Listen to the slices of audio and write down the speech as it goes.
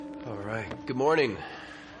right. Good morning.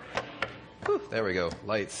 Whew, there we go.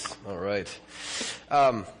 Lights. All right.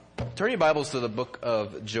 Turn your Bibles to the book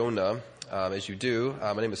of Jonah. As you do,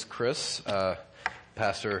 my name is Chris,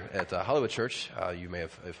 pastor at Hollywood Church. You may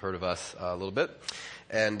have heard of us a little bit.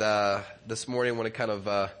 And this morning I want to kind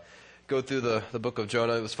of go through the book of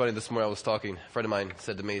Jonah. It was funny, this morning I was talking, a friend of mine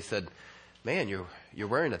said to me, he said, "Man, you're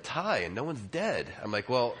wearing a tie and no one's dead." I'm like,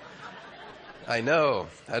 well, I know.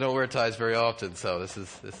 I don't wear ties very often, so this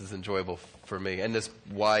is enjoyable for me. And this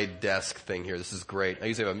wide desk thing here, this is great. I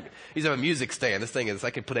usually have a music stand. This thing is,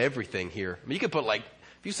 I could put everything here. I mean, you could put have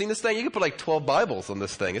you seen this thing? You could put 12 Bibles on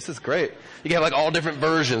this thing. This is great. You can have all different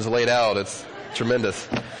versions laid out. It's tremendous.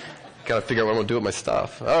 Gotta figure out what I'm gonna do with my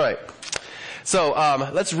stuff. All right. So,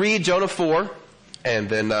 let's read Jonah 4, and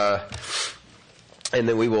then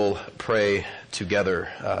we will pray together.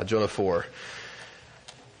 Jonah 4.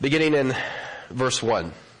 Beginning in verse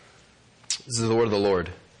 1. This is the word of the Lord.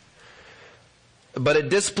 But it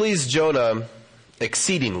displeased Jonah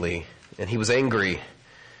exceedingly, and he was angry.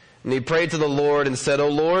 And he prayed to the Lord and said, "O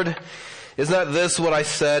Lord, is not this what I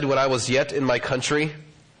said when I was yet in my country?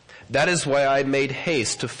 That is why I made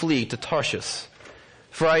haste to flee to Tarshish.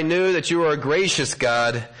 For I knew that you are a gracious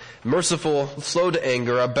God, merciful, slow to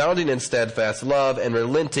anger, abounding in steadfast love, and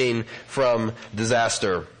relenting from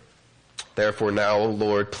disaster. Therefore now, O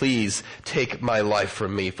Lord, please take my life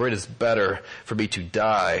from me, for it is better for me to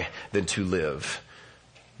die than to live."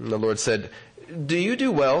 And the Lord said, "Do you do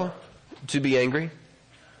well to be angry?"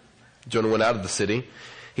 Jonah went out of the city.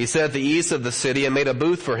 He sat at the east of the city and made a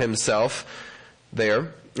booth for himself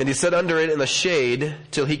there. And he sat under it in the shade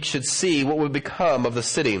till he should see what would become of the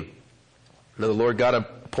city. And the Lord God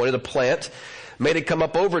appointed a plant, made it come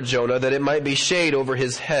up over Jonah, that it might be shade over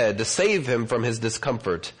his head, to save him from his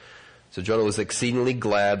discomfort. So Jonah was exceedingly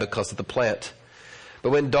glad because of the plant. But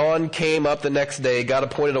when dawn came up the next day, God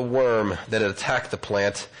appointed a worm that had attacked the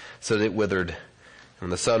plant, so that it withered. And when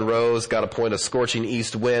the sun rose, God appointed a scorching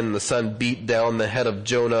east wind, and the sun beat down the head of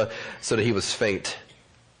Jonah, so that he was faint.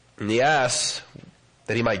 And he asked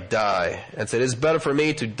that he might die, and said, "It is better for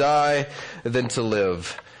me to die than to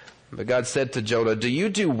live." But God said to Jonah, "Do you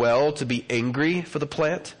do well to be angry for the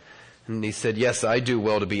plant?" And he said, "Yes, I do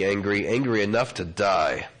well to be angry enough to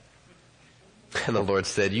die." And the Lord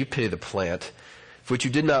said, "You pity the plant, for which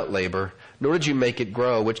you did not labor, nor did you make it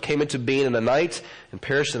grow, which came into being in a night and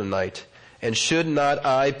perished in a night. And should not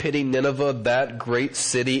I pity Nineveh, that great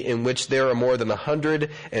city in which there are more than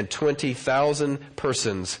 120,000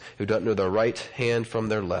 persons who don't know their right hand from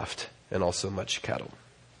their left, and also much cattle?"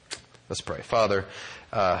 Let's pray. Father,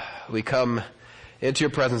 we come into your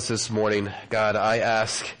presence this morning. God, I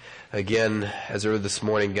ask again, as early this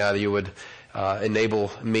morning, God, that you would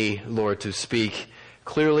enable me, Lord, to speak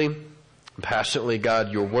clearly and passionately,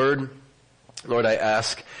 God, your word. Lord, I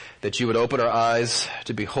ask that you would open our eyes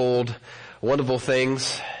to behold wonderful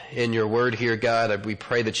things in your word here, God. We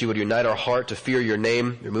pray that you would unite our heart to fear your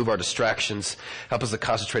name, remove our distractions, help us to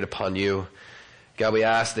concentrate upon you. God, we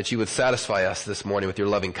ask that you would satisfy us this morning with your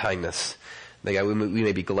loving kindness. That, God, we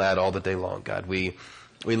may be glad all the day long, God. We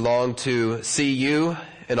long to see you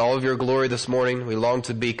in all of your glory this morning. We long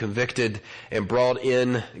to be convicted and brought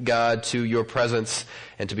in, God, to your presence,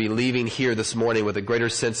 and to be leaving here this morning with a greater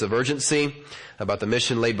sense of urgency about the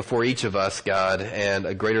mission laid before each of us, God, and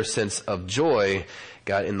a greater sense of joy,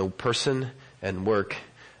 God, in the person and work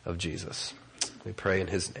of Jesus. We pray in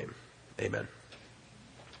his name. Amen.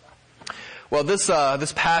 Well, this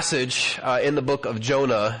passage in the book of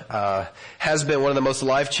Jonah has been one of the most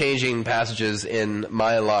life-changing passages in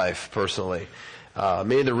my life, personally.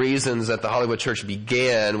 Many of the reasons that the Hollywood Church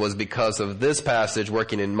began was because of this passage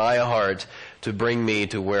working in my heart to bring me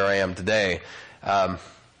to where I am today. I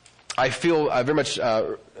very much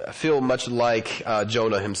feel much like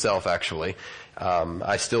Jonah himself, actually.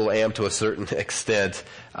 I still am to a certain extent.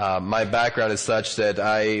 My background is such that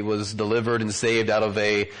I was delivered and saved out of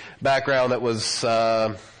a background that was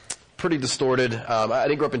pretty distorted. I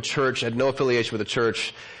didn't grow up in church. I had no affiliation with the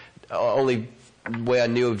church. Only way I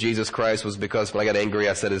knew of Jesus Christ was because when I got angry,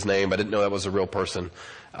 I said his name. I didn't know that was a real person.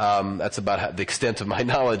 That's about the extent of my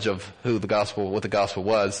knowledge of what the gospel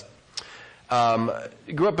was.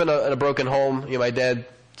 Grew up in a broken home. My dad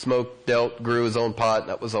smoked, dealt, grew his own pot.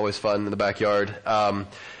 That was always fun in the backyard.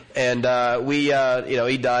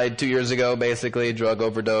 He died 2 years ago, basically, drug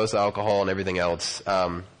overdose, alcohol, and everything else.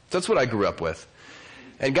 So that's what I grew up with.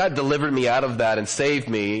 And God delivered me out of that and saved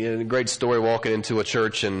me. A great story, walking into a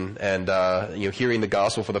church and hearing the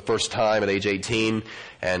gospel for the first time at age 18,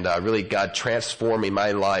 and really God transforming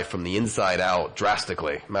my life from the inside out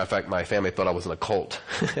drastically. Matter of fact, my family thought I was in a cult.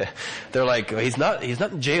 They're like, he's not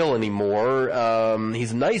in jail anymore.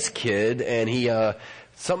 He's a nice kid, and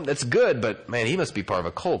something that's good, but man, he must be part of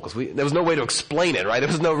a cult, because there was no way to explain it, right? There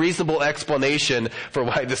was no reasonable explanation for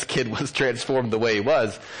why this kid was transformed the way he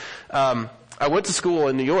was. I went to school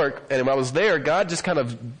in New York, and when I was there, God just kind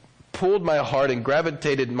of pulled my heart and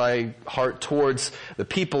gravitated my heart towards the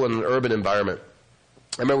people in an urban environment.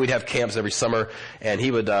 I remember we'd have camps every summer, and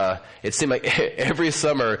he would, it seemed like every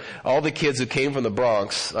summer, all the kids who came from the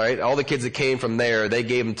Bronx, all right, all the kids that came from there, they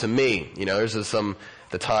gave them to me. There's just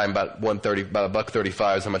the time, about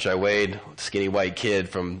 $1.35 is how much I weighed, skinny white kid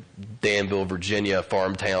from Danville, Virginia,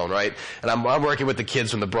 farm town, right? And I'm working with the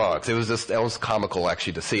kids from the Bronx. It was comical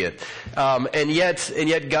actually to see it. And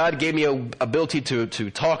yet God gave me an ability to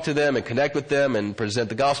talk to them and connect with them and present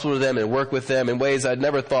the gospel to them and work with them in ways I'd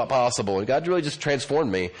never thought possible. And God really just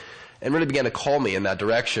transformed me and really began to call me in that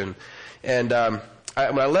direction. And,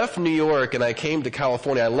 when I left New York and I came to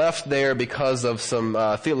California, I left there because of some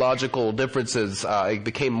theological differences. I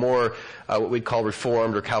became more what we'd call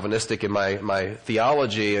Reformed or Calvinistic in my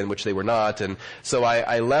theology, in which they were not. And so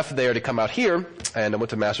I left there to come out here, and I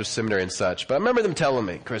went to Master's Seminary and such. But I remember them telling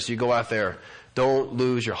me, Chris, you go out there, don't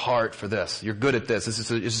lose your heart for this. You're good at this. This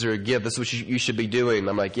is your gift. This is what you should be doing. And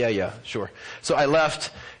I'm like, yeah, sure. So I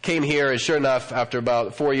left, came here, and sure enough, after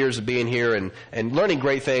about 4 years of being here and learning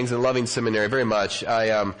great things and loving seminary very much,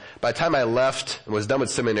 by the time I left and was done with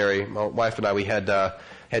seminary, my wife and I, we had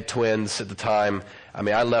twins at the time. I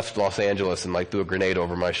mean, I left Los Angeles and threw a grenade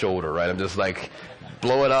over my shoulder, right? I'm just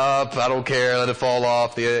blow it up. I don't care. Let it fall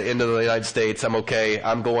off the end of the United States. I'm okay.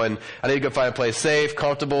 I need to go find a place safe,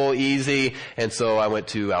 comfortable, easy. And so I went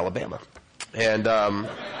to Alabama. And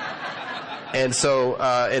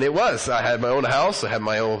it was. I had my own house. I had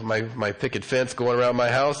my picket fence going around my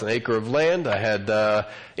house, an acre of land. I had, a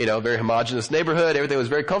very homogeneous neighborhood. Everything was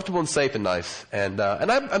very comfortable and safe and nice. And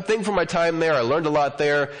I'm thankful for my time there. I learned a lot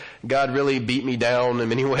there. God really beat me down in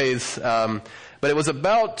many ways. But it was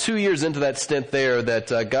about 2 years into that stint there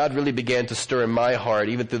that God really began to stir in my heart,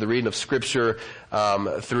 even through the reading of Scripture,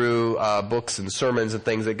 through books and sermons and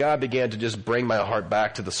things, that God began to just bring my heart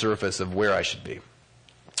back to the surface of where I should be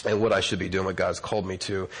and what I should be doing, what God's called me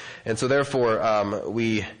to. And so therefore,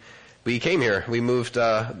 we came here. We moved,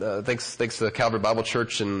 thanks to Calvary Bible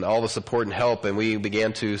Church and all the support and help, and we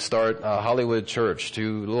began to start Hollywood Church a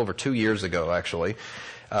little over 2 years ago, actually.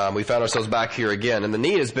 We found ourselves back here again, and the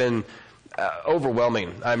need has been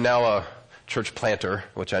overwhelming. I'm now a church planter,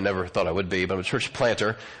 which I never thought I would be, but I'm a church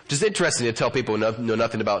planter, which is interesting to tell people who know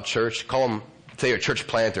nothing about church. Say you're a church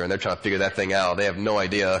planter, and they're trying to figure that thing out. They have no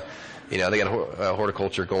idea. They got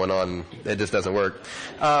horticulture going on. It just doesn't work.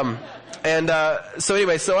 So I'm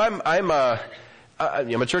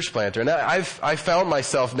a church planter, and I've found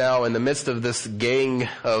myself now in the midst of this gang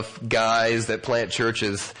of guys that plant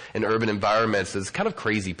churches in urban environments as kind of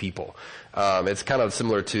crazy people. It's kind of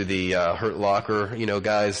similar to the Hurt Locker,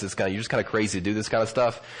 guys. You're just kind of crazy to do this kind of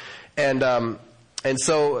stuff, and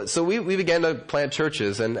so we began to plant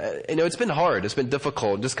churches, and it's been hard. It's been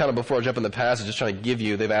difficult. Just kind of before I jump in the passage, just trying to give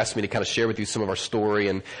you. They've asked me to kind of share with you some of our story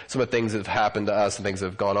and some of the things that have happened to us and things that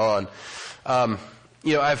have gone on. I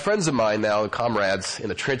have friends of mine now, comrades in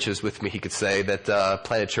the trenches with me, you could say, that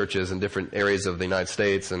planted churches in different areas of the United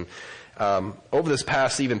States. And over this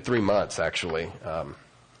past even 3 months, actually,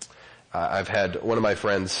 I've had one of my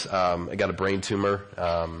friends got a brain tumor.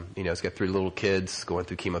 He's got 3 little kids going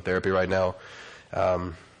through chemotherapy right now.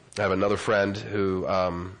 I have another friend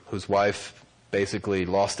whose wife basically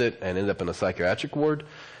lost it and ended up in a psychiatric ward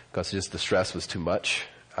because just the stress was too much.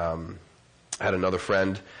 I had another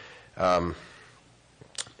friend.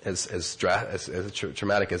 As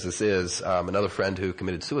traumatic as this is, another friend who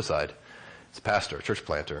committed suicide. He's a pastor, a church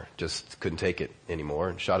planter, just couldn't take it anymore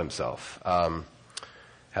and shot himself.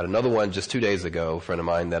 Had another one just 2 days ago, a friend of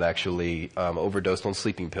mine that actually overdosed on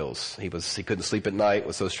sleeping pills. He couldn't sleep at night,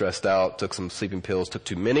 was so stressed out, took some sleeping pills, took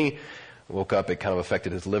too many, woke up, it kind of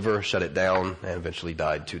affected his liver, shut it down, and eventually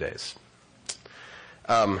died 2 days.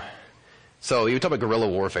 So you talk about guerrilla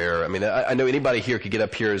warfare. I mean, I know anybody here could get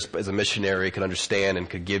up here as a missionary, could understand and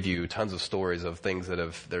could give you tons of stories of things that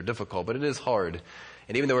are difficult, but it is hard.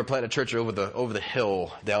 And even though we're planting a church over the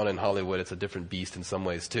hill down in Hollywood, it's a different beast in some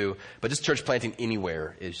ways too. But just church planting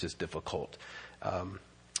anywhere is just difficult.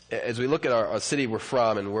 As we look at our city we're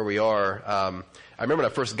from and where we are, I remember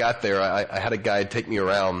when I first got there, I had a guide take me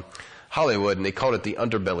around. Hollywood, and they called it the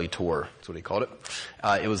Underbelly Tour. That's what he called it.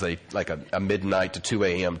 It was a midnight to 2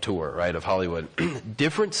 a.m. tour, right, of Hollywood.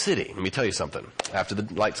 Different city. Let me tell you something. After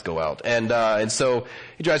the lights go out, and so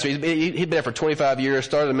he drives me. He'd been there for 25 years.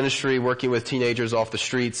 Started a ministry working with teenagers off the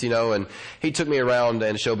streets, and he took me around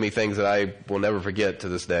and showed me things that I will never forget to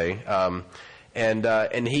this day.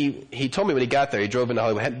 And he told me when he got there, he drove into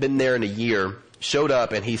Hollywood, hadn't been there in a year, showed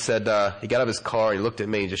up, and he said he got out of his car and he looked at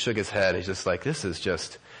me and just shook his head. And he's just like, this is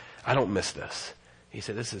just. I don't miss this. He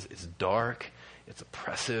said, it's dark. It's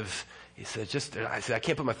oppressive. He said, I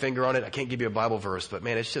can't put my finger on it. I can't give you a Bible verse, but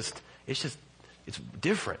man, it's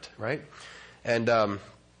different, right? And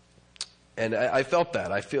I felt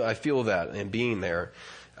that. I feel that in being there.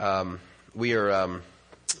 We are,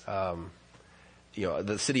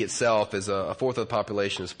 the city itself is a fourth of the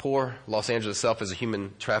population is poor. Los Angeles itself is a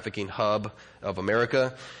human trafficking hub of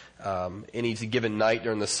America. Any given night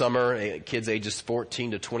during the summer, kids ages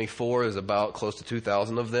 14 to 24, is about close to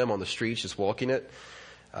 2,000 of them on the streets just walking it,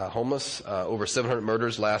 homeless. Over 700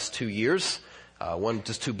 murders last 2 years. One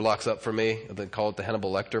just 2 blocks up from me. They call it the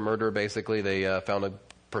Hannibal Lecter murder, basically. They found a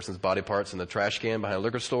person's body parts in the trash can behind a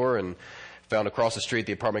liquor store and found across the street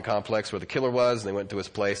the apartment complex where the killer was. And they went to his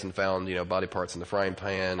place and found, body parts in the frying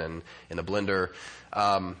pan and in a blender.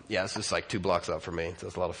 It's just like 2 blocks up from me. So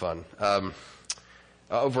it's a lot of fun.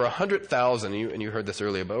 Over 100,000, and you heard this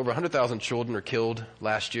earlier, but over 100,000 children are killed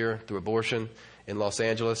last year through abortion in Los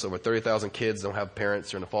Angeles. Over 30,000 kids don't have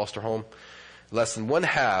parents or in a foster home. Less than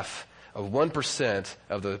 1%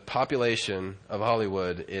 of the population of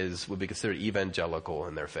Hollywood would be considered evangelical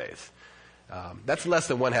in their faith. That's less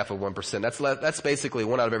than 0.5%. That's basically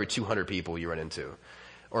 1 out of every 200 people you run into.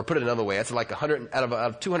 Or put it another way, that's like 100 out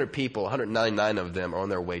of 200 people, 199 of them are on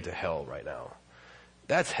their way to hell right now.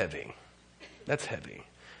 That's heavy. That's heavy.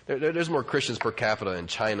 There's more Christians per capita in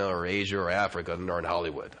China or Asia or Africa than there are in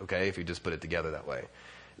Hollywood, okay, if you just put it together that way.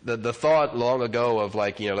 The thought long ago of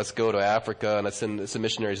let's go to Africa and let's send some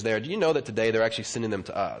missionaries there. Do you know that today they're actually sending them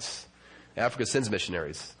to us? Africa sends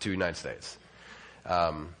missionaries to the United States.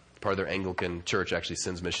 Part of their Anglican church actually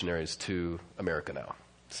sends missionaries to America now.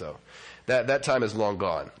 So that time is long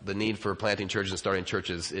gone. The need for planting churches and starting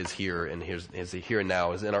churches is here and here and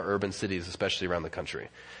now, is in our urban cities, especially around the country.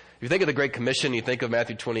 If you think of the Great Commission, you think of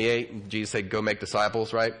Matthew 28, Jesus said, go make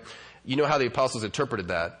disciples, right? You know how the apostles interpreted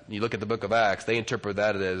that. You look at the book of Acts, they interpret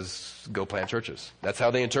that as go plant churches. That's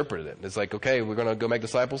how they interpreted it. It's like, okay, we're going to go make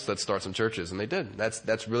disciples, let's start some churches. And they did.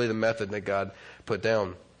 That's really the method that God put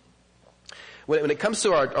down. When it comes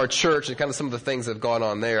to our church and kind of some of the things that have gone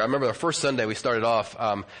on there, I remember the first Sunday we started off,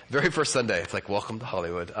 very first Sunday, it's like, welcome to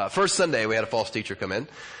Hollywood. First Sunday we had a false teacher come in,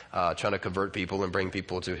 trying to convert people and bring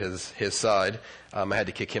people to his side. I had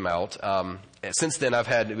to kick him out. Since then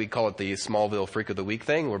we call it the Smallville Freak of the Week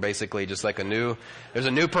thing, where basically just like there's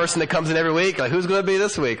a new person that comes in every week, like who's going to be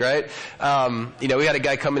this week, right? We had a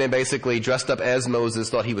guy coming in basically dressed up as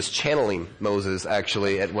Moses, thought he was channeling Moses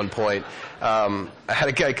actually at one point. I had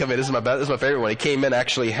a guy come in, this is my favorite one, he came in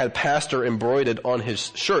actually had pastor embroidered on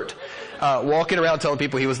his shirt, walking around telling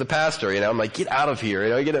people he was the pastor, I'm like, get out of here,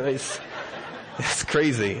 it's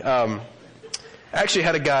crazy. I actually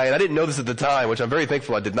had a guy, and I didn't know this at the time, which I'm very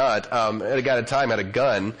thankful I did not. I had a guy at the time had a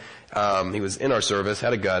gun. He was in our service,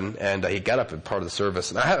 had a gun, and he got up at part of the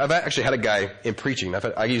service. And I've actually had a guy in preaching.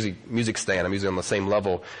 I usually music stand. I'm usually on the same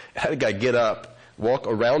level. I had a guy get up, walk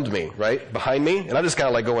around me, right, behind me, and I'm just kind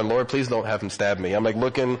of like going, Lord, please don't have him stab me. I'm like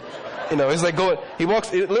looking, he's like going. He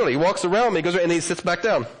walks around me, goes right, and he sits back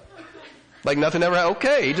down, like nothing ever happened.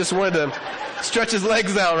 Okay, he just wanted to stretch his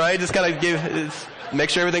legs out, right? Just kind of make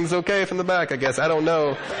sure everything's okay from the back, I guess. I don't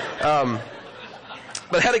know.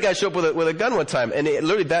 But I had a guy show up with a gun one time, and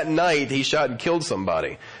literally that night, he shot and killed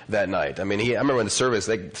somebody that night. I remember in the service,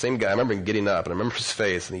 same guy, I remember him getting up, and I remember his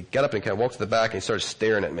face, and he got up and kind of walked to the back, and he started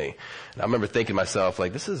staring at me. And I remember thinking to myself,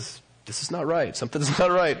 like, this is not right. Something's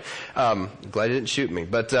not right. Glad he didn't shoot me.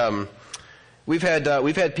 But we've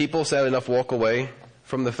had people, sadly enough, walk away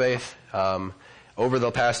from the faith. Over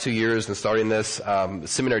the past 2 years and starting this, the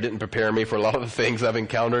seminary didn't prepare me for a lot of the things I've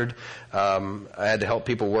encountered. I had to help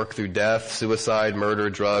people work through death, suicide, murder,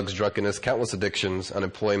 drugs, drunkenness, countless addictions,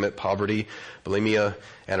 unemployment, poverty, bulimia,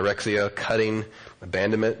 anorexia, cutting,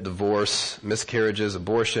 abandonment, divorce, miscarriages,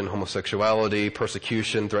 abortion, homosexuality,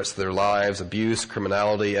 persecution, threats to their lives, abuse,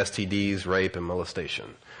 criminality, STDs, rape, and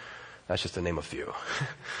molestation. That's just to name a few.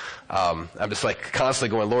 I'm just like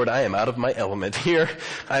constantly going, Lord, I am out of my element here.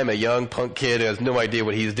 I am a young punk kid who has no idea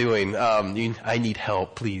what he's doing. I need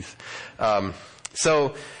help, please.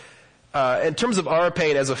 So In terms of our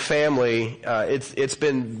pain as a family, it's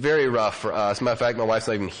been very rough for us. As a matter of fact, my wife's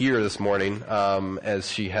not even here this morning,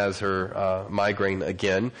 as she has her migraine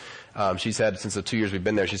again. She's had, since the 2 years we've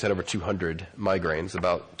been there, she's had over 200 migraines,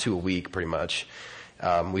 about 2 a week pretty much.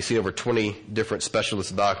 We've seen over 20 different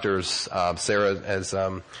specialist doctors. Sarah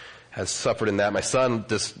has suffered in that. My son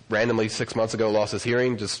just randomly 6 months ago lost his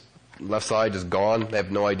hearing, just left side, just gone. They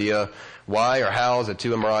have no idea why or how. Is it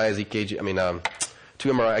 2 MRIs, EKG,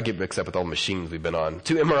 2 MRI, I get mixed up with all the machines we've been on.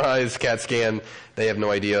 2 MRIs, CAT scan, they have no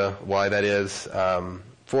idea why that is.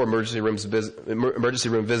 4 emergency room visits,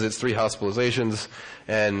 3 hospitalizations,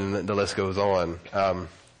 and the list goes on.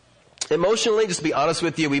 Emotionally, just to be honest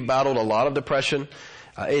with you, we battled a lot of depression.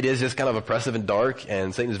 It is just kind of oppressive and dark,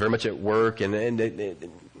 and Satan is very much at work, and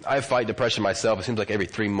I fight depression myself. It seems like every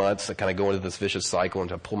 3 months I kind of go into this vicious cycle and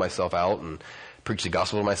try to pull myself out and preach the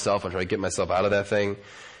gospel to myself and try to get myself out of that thing.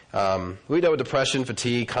 We dealt with depression,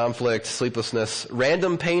 fatigue, conflict, sleeplessness,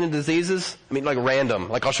 random pain and diseases. I mean, like random.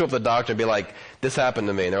 Like I'll show up to the doctor and be like, this happened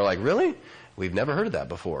to me. And they're like, really? We've never heard of that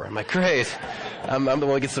before. I'm like, great. I'm the one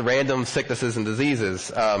who gets the random sicknesses and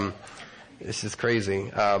diseases. It's just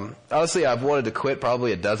crazy. Honestly, I've wanted to quit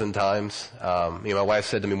probably a dozen times. My wife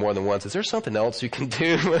said to me more than once, is there something else you can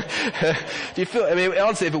do? Do you feel,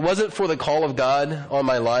 honestly, if it wasn't for the call of God on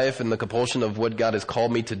my life and the compulsion of what God has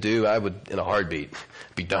called me to do, I would, in a heartbeat,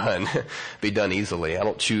 be done easily. I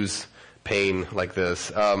don't choose pain like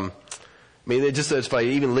this.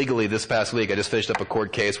 Even legally this past week, I just finished up a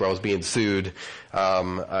court case where I was being sued.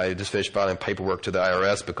 I just finished filing paperwork to the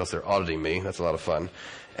IRS because they're auditing me. That's a lot of fun.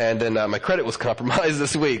 And then my credit was compromised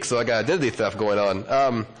this week, so I got identity theft going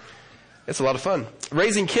on. It's a lot of fun.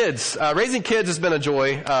 Raising kids. Raising kids has been a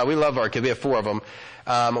joy. We love our kids. We have 4 of them.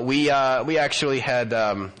 We actually had,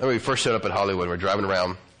 when we first showed up at Hollywood, we're driving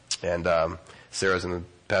around, and Sarah's in the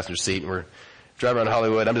passenger seat, and we're driving around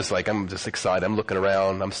Hollywood. I'm just excited. I'm looking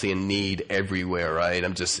around. I'm seeing need everywhere, right?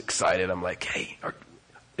 I'm just excited. I'm like, hey, are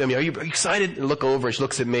you excited? And look over, and she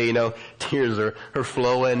looks at me, tears are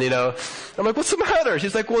flowing, I'm like, what's the matter?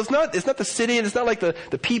 She's like, well, it's not the city, and it's not like the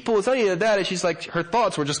people, it's not any of that. And she's like, her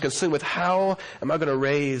thoughts were just consumed with how am I going to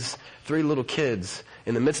raise 3 little kids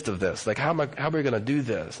in the midst of this? Like, how are we going to do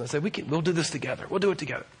this? And I said, we'll do this together. We'll do it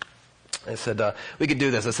together. I said, we could do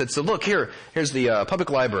this. I said, so look, here's the public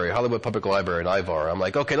library, Hollywood Public Library in Ivar. I'm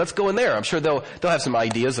like, okay, let's go in there. I'm sure they'll have some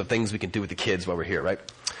ideas of things we can do with the kids while we're here, right?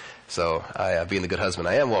 So I, being the good husband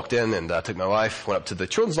I am, walked in and took my wife, went up to the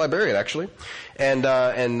children's librarian actually, and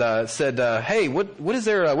said, hey, what is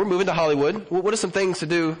there? We're moving to Hollywood. What are some things to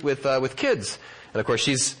do with kids? And of course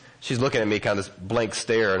she's looking at me kind of this blank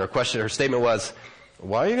stare, and her statement was,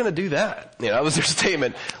 why are you going to do that? That was her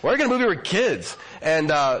statement. Why are you going to move here with kids? And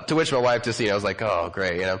to which my wife just, was like, oh,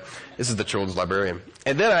 great, this is the children's librarian.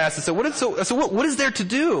 And then I asked her, so what is there to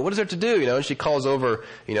do? What is there to do? And she calls over,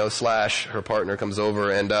 Slash, her partner, comes over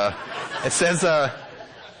and it says,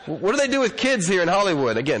 what do they do with kids here in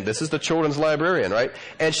Hollywood? Again, this is the children's librarian, right?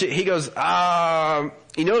 And he goes,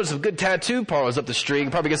 there's some good tattoo parlors up the street. You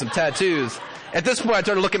can probably get some tattoos. At this point, I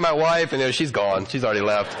turn to look at my wife, and she's gone. She's already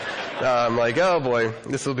left. I'm like, oh boy,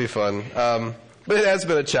 this will be fun. But it has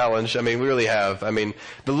been a challenge. We really have. The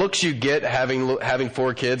looks you get having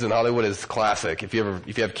 4 kids in Hollywood is classic. If you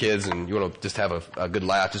have kids and you want to just have a good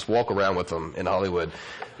laugh, just walk around with them in Hollywood.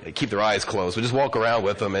 Keep their eyes closed. We just walk around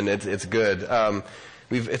with them, and it's good.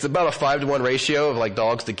 It's about a 5-to-1 ratio of like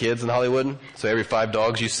dogs to kids in Hollywood. So every 5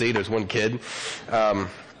 dogs you see, there's 1 kid.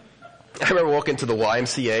 I remember walking to the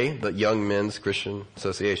YMCA, the Young Men's Christian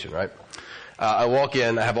Association, right? I walk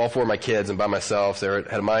in, I have all 4 of my kids, and by myself, Sarah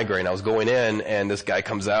had a migraine. I was going in, and this guy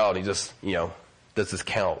comes out, and he just, does this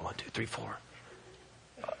count. 1, 2, 3, 4.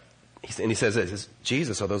 And he says this,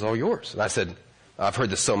 Jesus, are those all yours? And I said, I've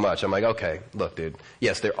heard this so much. I'm like, okay, look, dude.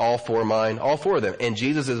 Yes, they're all 4 mine, all 4 of them. And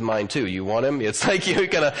Jesus is mine too. You want him? It's like you're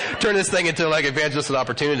going to turn this thing into like evangelistic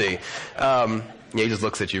opportunity. He just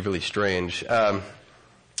looks at you really strange.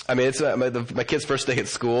 It's my kid's first day at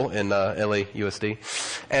school in LAUSD,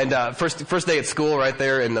 and first day at school right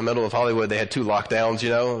there in the middle of Hollywood. They had 2 lockdowns.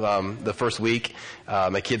 The first week,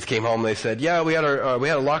 my kids came home. They said, "Yeah, we had a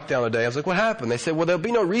lockdown today." I was like, "What happened?" They said, "Well, there'll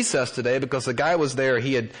be no recess today because the guy was there.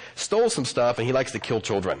 He had stole some stuff, and he likes to kill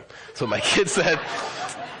children." So my kids said,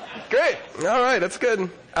 "Great, all right, that's good."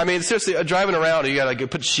 I mean, seriously, driving around, you gotta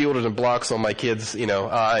put shielders and blocks on my kids',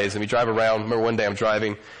 eyes. And we drive around. Remember one day I'm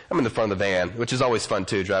in the front of the van, which is always fun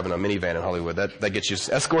too, driving a minivan in Hollywood.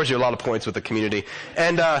 That scores you a lot of points with the community.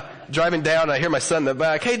 And, driving down, I hear my son in the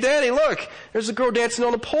back, "Hey Daddy, look, there's a girl dancing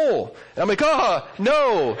on a pole." And I'm like,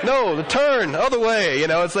 no, the turn, other way.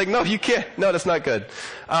 It's like, no, you can't, no, that's not good.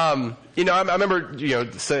 I remember,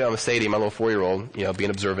 saying on Sadie, my little 4-year-old, being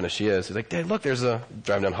observant as she is. He's like, "Dad, look,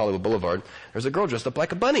 driving down Hollywood Boulevard, there's a girl dressed up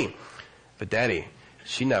like a bunny." But Daddy,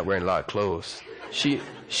 she not wearing a lot of clothes. She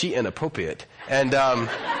inappropriate. And,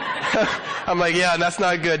 I'm like, yeah, that's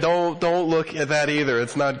not good. Don't look at that either.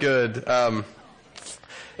 It's not good.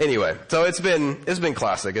 Anyway, so it's been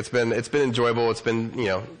classic. It's been enjoyable. It's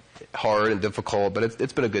been, hard and difficult, but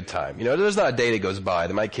it's been a good time. There's not a day that goes by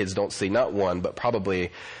that my kids don't see not one, but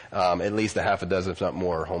probably, at least a half a dozen, if not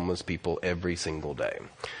more, homeless people every single day. And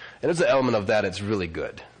there's an element of that that's really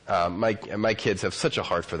good. My kids have such a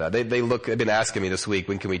heart for that. They've been asking me this week,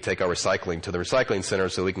 when can we take our recycling to the recycling center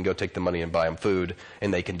so we can go take the money and buy them food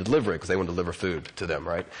and they can deliver it, because they want to deliver food to them,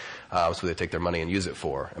 right? So they take their money and use it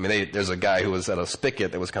for. I mean, there's a guy who was at a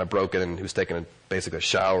spigot that was kind of broken and who was taking basically a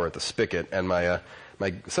shower at the spigot, and my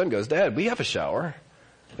son goes, "Dad, we have a shower.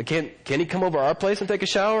 Can he come over our place and take a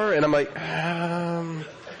shower?" And I'm like, I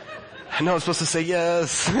know I'm supposed to say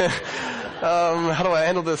yes. How do I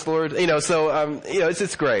handle this, Lord?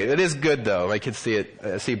 It's great. It is good though. My kids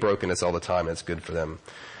see brokenness all the time, and it's good for them.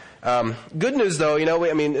 Good news though,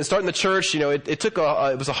 starting the church,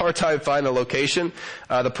 it was a hard time finding a location.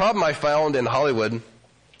 The problem I found in Hollywood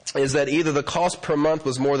is that either the cost per month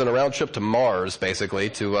was more than a round trip to Mars, basically,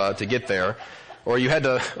 to get there, or you had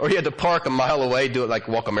to park a mile away, do it like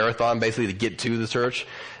walk a marathon, basically, to get to the church.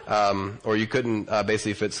 Or you couldn't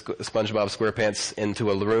basically fit SpongeBob SquarePants into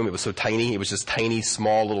a room. It was so tiny. It was just tiny,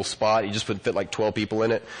 small little spot. You just would fit like 12 people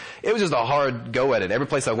in it. It was just a hard go at it. Every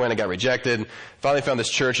place I went, I got rejected. Finally found this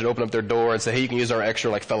church and opened up their door and said, "Hey, you can use our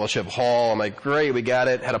extra fellowship hall." I'm like, "Great, we got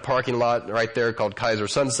it." Had a parking lot right there called Kaiser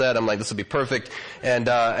Sunset. I'm like, "This will be perfect." And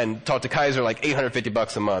talked to Kaiser, like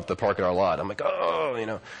 $850 a month to park in our lot. I'm like,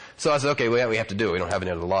 So I said, "Okay, we have to do it. We don't have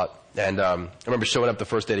any other lot." And I remember showing up the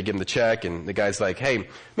first day to give him the check, and the guy's like, "Hey, let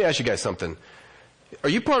me ask you guys something. Are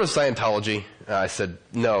you part of Scientology?" I said,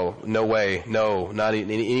 no way, no, not in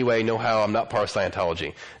any way, no how, I'm not part of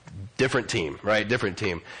Scientology. Different team, right? Different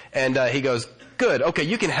team. And he goes, "Good, okay,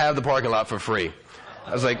 you can have the parking lot for free."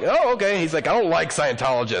 I was like, "Oh, okay." He's like, "I don't like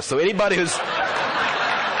Scientologists, so anybody who's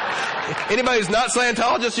not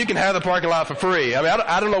Scientologist, you can have the parking lot for free." I mean,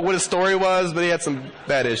 I don't know what his story was, but he had some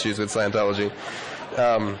bad issues with Scientology.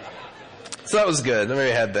 So that was good. I mean,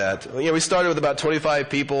 we had that. We started with about 25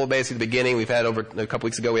 people, basically at the beginning. We've had a couple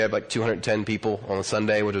weeks ago, we had like 210 people on a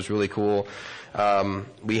Sunday, which was really cool.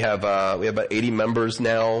 We have about 80 members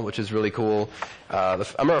now, which is really cool. I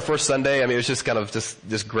remember our first Sunday, it was just kind of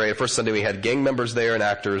just great. First Sunday we had gang members there and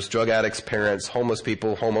actors, drug addicts, parents, homeless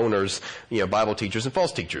people, homeowners, Bible teachers and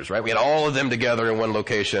false teachers, right? We had all of them together in one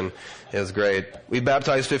location. It was great. We've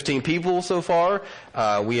baptized 15 people so far.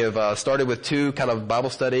 We have started with 2 kind of Bible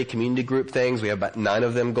study, community group things. We have about 9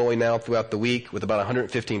 of them going now throughout the week, with about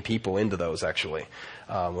 115 people into those actually,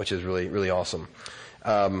 which is really, really awesome.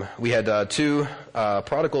 We had 2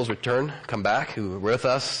 prodigals come back, who were with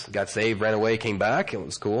us, got saved, ran away, came back. It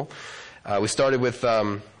was cool. We started with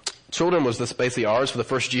children. Was this basically ours for the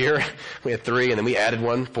first year? We had 3, and then we added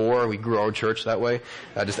 4. We grew our church that way.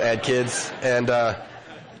 Just add kids, and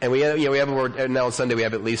we have now on Sunday we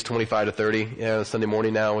have at least 25 to 30 Sunday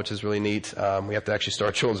morning now, which is really neat. We have to actually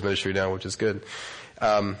start children's ministry now, which is good.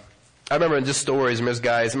 I remember in just stories, and there's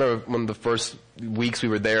guys, I remember one of the first weeks we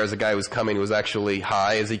were there, as a guy who was coming who was actually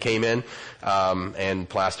high as he came in, and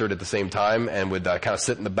plastered at the same time, and would kind of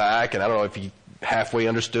sit in the back, and I don't know if he halfway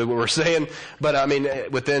understood what we were saying, but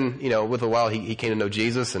within a while he came to know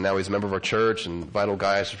Jesus, and now he's a member of our church, and vital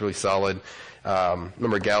guy, it's really solid.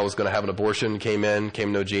 Remember a gal was going to have an abortion, came to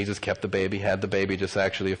know Jesus, kept the baby, had the baby just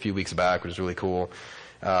actually a few weeks back, which is really cool.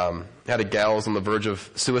 Had a gal was on the verge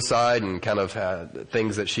of suicide, and kind of had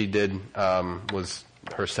things that she did, was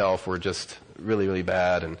herself were just really, really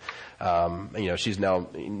bad. And, she's now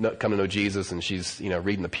come to know Jesus, and she's,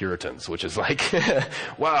 reading the Puritans, which is like,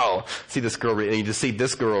 wow, see this girl and you just see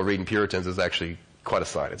this girl reading Puritans is actually quite a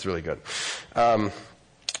sight. It's really good.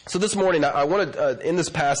 So this morning, I wanted, in this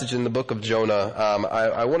passage in the book of Jonah,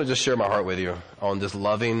 I want to just share my heart with you on just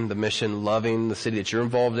loving the mission, loving the city that you're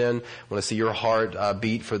involved in. I want to see your heart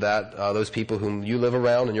beat for that, those people whom you live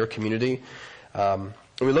around in your community. When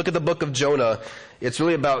we look at the book of Jonah, it's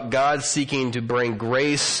really about God seeking to bring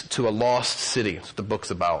grace to a lost city. That's what the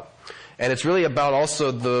book's about. And it's really about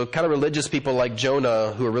also the kind of religious people like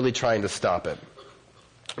Jonah who are really trying to stop it.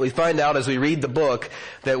 We find out as we read the book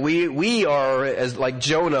that we are, as like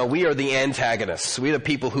Jonah, we are the antagonists. We're the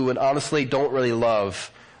people who honestly don't really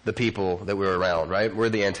love the people that we're around, right? We're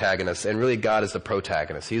the antagonists, and really God is the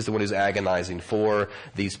protagonist. He's the one who's agonizing for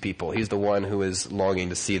these people. He's the one who is longing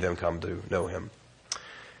to see them come to know him.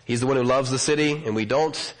 He's the one who loves the city, and we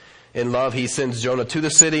don't. In love, he sends Jonah to the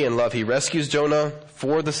city. In love, he rescues Jonah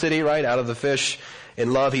for the city, right, out of the fish.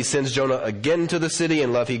 In love, he sends Jonah again to the city.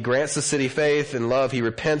 In love, he grants the city faith. In love, he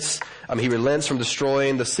relents from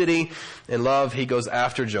destroying the city. In love, he goes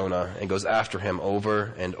after Jonah and goes after him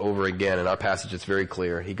over and over again. In our passage, it's very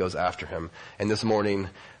clear. He goes after him. And this morning,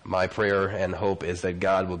 my prayer and hope is that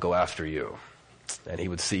God will go after you. And he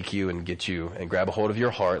would seek you and get you and grab a hold of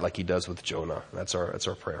your heart like he does with Jonah. That's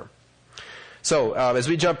our prayer. So, as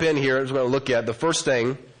we jump in here, we're going to look at the first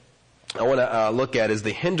thing I want to look at is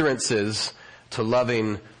the hindrances to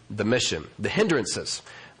loving the mission. The hindrances.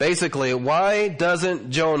 Basically, why doesn't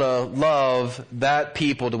Jonah love that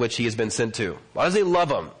people to which he has been sent to? Why does he love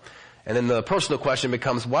them? And then the personal question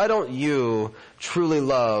becomes, why don't you truly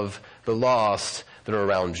love the lost that are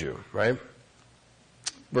around you, right?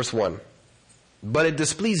 Verse 1. But it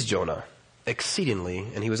displeased Jonah exceedingly,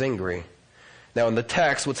 and he was angry. Now in the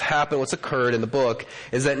text, what's occurred in the book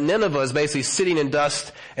is that Nineveh is basically sitting in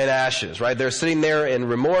dust and ashes, right? They're sitting there in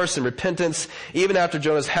remorse and repentance, even after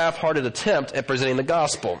Jonah's half-hearted attempt at presenting the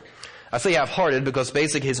gospel. I say half-hearted because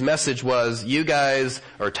basically his message was, you guys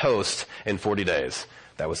are toast in 40 days.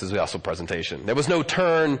 That was his gospel presentation. There was no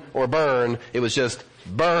turn or burn. It was just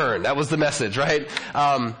burn. That was the message, right?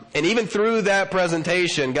 And even through that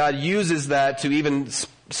presentation, God uses that to even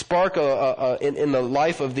spark in the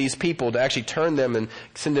life of these people to actually turn them and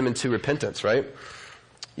send them into repentance, right?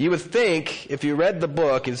 You would think, if you read the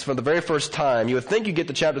book, it's for the very first time, you would think you get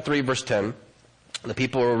to chapter 3, verse 10, the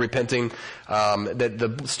people are repenting, that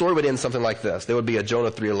the story would end something like this. There would be a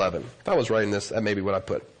Jonah 3:11. If I was writing this, that may be what I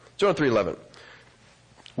put. Jonah 3:11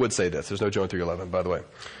 would say this. There's no Jonah 3:11, by the way.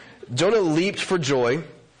 Jonah leaped for joy.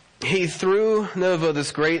 He threw Nineveh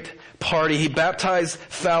this great party. He baptized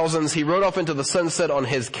thousands. He rode off into the sunset on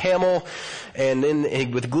his camel and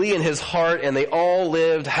then with glee in his heart, and they all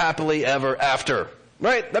lived happily ever after.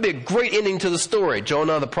 Right? That'd be a great ending to the story.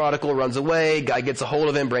 Jonah, the prodigal, runs away. God gets a hold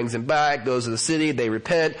of him, brings him back, goes to the city. They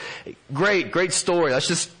repent. Great story. Let's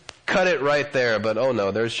just cut it right there. But oh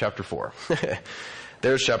no, there's chapter 4.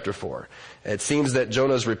 There's chapter 4. It seems that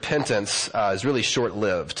Jonah's repentance is really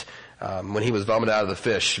short-lived. When he was vomited out of the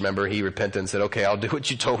fish, remember, he repented and said, okay, I'll do what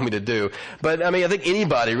you told me to do. But, I think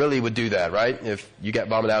anybody really would do that, right? If you got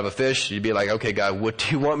vomited out of a fish, you'd be like, okay, God, what do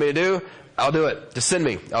you want me to do? I'll do it. Just send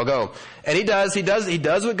me. I'll go. And he does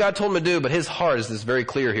what God told him to do, but his heart is very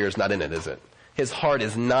clear here. It's not in it, is it? His heart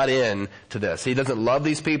is not in to this. He doesn't love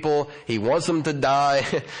these people. He wants them to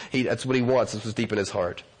die. That's what he wants. This was deep in his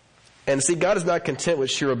heart. And see, God is not content with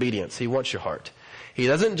sheer obedience. He wants your heart. He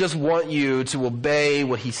doesn't just want you to obey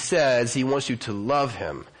what he says. He wants you to love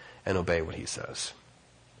him and obey what he says.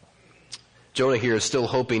 Jonah here is still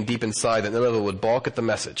hoping deep inside that Nineveh would balk at the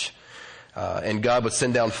message. And God would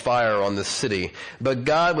send down fire on this city. But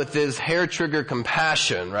God, with his hair-trigger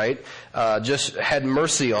compassion, right, just had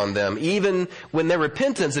mercy on them. Even when their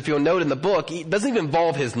repentance, if you'll note in the book, it doesn't even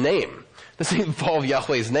involve his name. It doesn't involve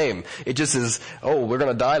Yahweh's name. It just is, oh, we're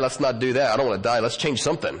going to die? Let's not do that. I don't want to die. Let's change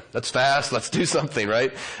something. Let's fast. Let's do something,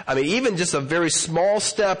 right? Even just a very small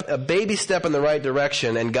step, a baby step in the right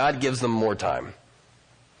direction, and God gives them more time.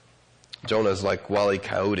 Jonah's like Wile E.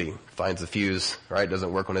 Coyote, finds the fuse, right?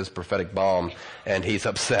 Doesn't work on his prophetic bomb, and he's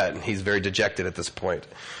upset, and he's very dejected at this point.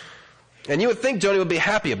 And you would think Jonah would be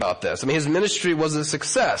happy about this. His ministry was a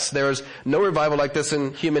success. There's no revival like this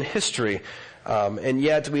in human history. And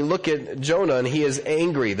yet we look at Jonah and he is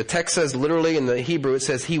angry. The text says literally in the Hebrew, it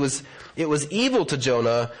says it was evil to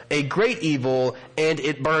Jonah, a great evil, and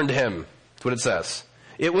it burned him. That's what it says.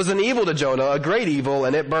 It was an evil to Jonah, a great evil,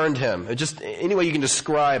 and it burned him. Any way you can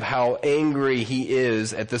describe how angry he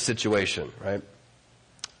is at this situation, right?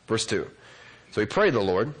 Verse 2. So he prayed to the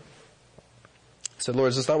Lord. He said, Lord,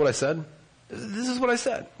 is this not what I said? This is what I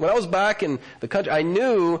said. When I was back in the country, I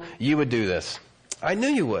knew you would do this. I knew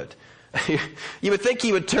you would. You would think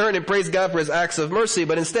he would turn and praise God for his acts of mercy,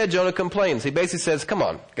 but instead Jonah complains. He basically says, come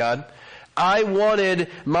on, God. I wanted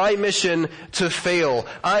my mission to fail.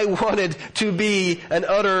 I wanted to be an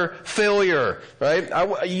utter failure, right?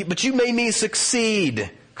 But you made me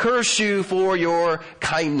succeed. Curse you for your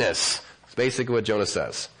kindness. That's basically what Jonah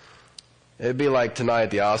says. It'd be like tonight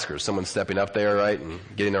at the Oscars, someone stepping up there, right, and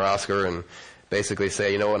getting their Oscar and basically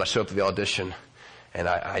say, you know what, I showed up to the audition and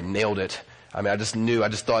I nailed it. I just knew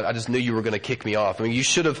you were going to kick me off. You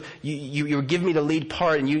should have, you were giving me the lead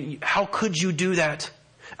part, and how could you do that?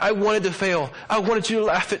 I wanted to fail. I wanted you to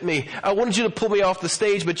laugh at me. I wanted you to pull me off the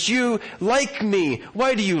stage, but you like me.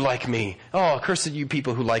 Why do you like me? Oh, cursed you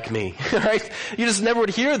people who like me. Right? You just never would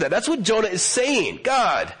hear that. That's what Jonah is saying.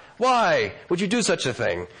 God, why would you do such a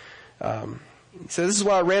thing? He says, this is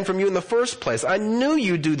why I ran from you in the first place. I knew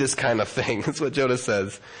you'd do this kind of thing. That's what Jonah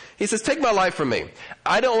says. He says, take my life from me.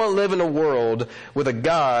 I don't want to live in a world with a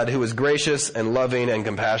God who is gracious and loving and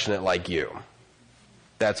compassionate like you.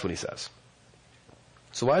 That's what he says.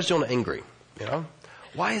 So why is Jonah angry? You know,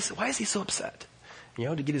 why is he so upset? You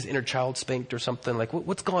know, to get his inner child spanked or something? Like,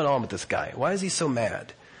 what's going on with this guy? Why is he so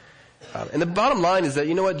mad? And the bottom line is that,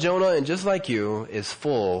 you know what, Jonah, and just like you, is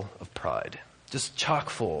full of pride. Just chock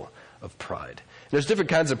full of pride. There's different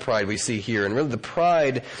kinds of pride we see here, and really the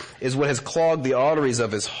pride is what has clogged the arteries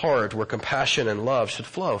of his heart where compassion and love should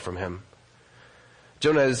flow from him.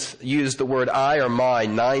 Jonah has used the word I or my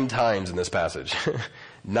 9 times in this passage.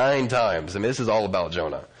 9 times. I mean, this is all about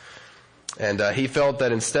Jonah. And he felt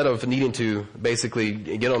that instead of needing to basically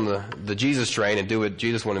get on the Jesus train and do what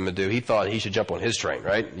Jesus wanted him to do, he thought he should jump on his train,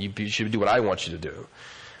 right? You should do what I want you to do.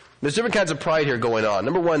 There's different kinds of pride here going on.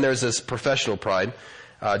 Number one, there's this professional pride.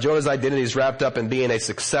 Jonah's identity is wrapped up in being a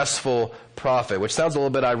successful prophet, which sounds a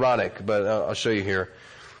little bit ironic, but I'll show you here.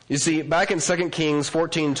 You see, back in 2 Kings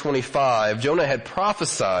 14:25, Jonah had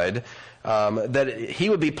prophesied that he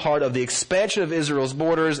would be part of the expansion of Israel's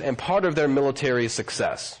borders and part of their military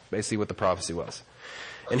success. Basically what the prophecy was.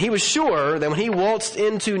 And he was sure that when he waltzed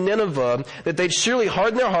into Nineveh, that they'd surely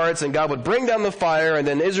harden their hearts and God would bring down the fire and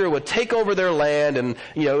then Israel would take over their land and,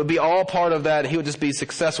 you know, it would be all part of that and he would just be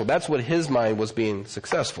successful. That's what his mind was, being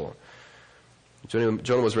successful.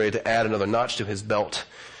 Jonah was ready to add another notch to his belt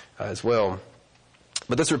as well.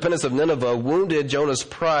 But this repentance of Nineveh wounded Jonah's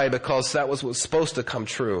pride because that was what was supposed to come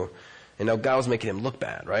true. And now God was making him look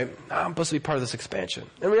bad, right? I'm supposed to be part of this expansion.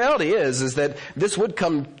 And the reality is that this would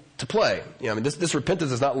come to play. You know, I mean, this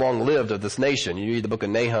repentance is not long-lived of this nation. You read the book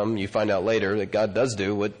of Nahum, you find out later that God does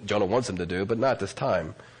do what Jonah wants him to do, but not this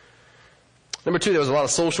time. Number 2, there was a lot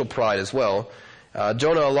of social pride as well.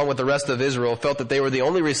 Jonah, along with the rest of Israel, felt that they were the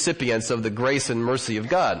only recipients of the grace and mercy of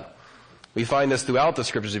God. We find this throughout the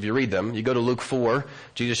scriptures if you read them. You go to Luke 4,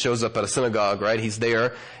 Jesus shows up at a synagogue, right? He's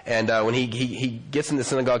there, and when he gets in the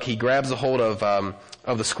synagogue, he grabs a hold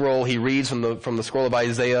of the scroll. He reads from the scroll of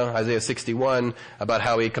Isaiah 61, about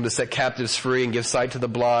how he come to set captives free and give sight to the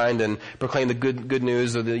blind and proclaim the good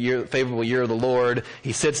news of the favorable year of the Lord.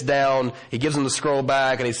 He sits down, he gives them the scroll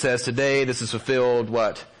back, and he says, today this is fulfilled,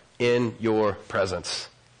 what? In your presence.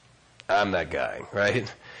 I'm that guy, right?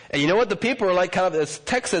 And you know what? The people are like kind of, as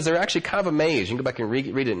text says, they're actually kind of amazed. You can go back and read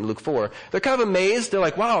it in Luke 4. They're kind of amazed. They're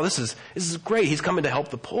like, wow, this is great. He's coming to help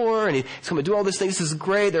the poor and he's coming to do all these things. This is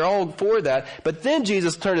great. They're all for that. But then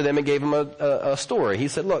Jesus turned to them and gave them a story. He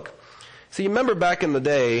said, look, so you remember back in the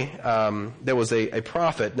day, there was a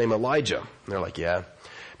prophet named Elijah. And they're like, yeah.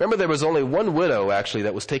 Remember there was only one widow actually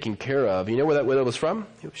that was taken care of. You know where that widow was from?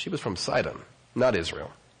 She was from Sidon, not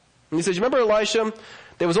Israel. And he says, you remember Elisha?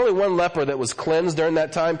 There was only one leper that was cleansed during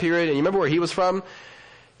that time period. And you remember where he was from?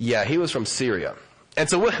 Yeah, he was from Syria. And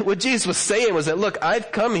so what Jesus was saying was that, look,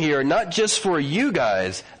 I've come here not just for you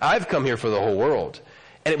guys. I've come here for the whole world.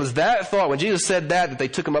 And it was that thought, when Jesus said that they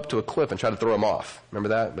took him up to a cliff and tried to throw him off. Remember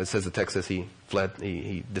that? It says, the text says he fled.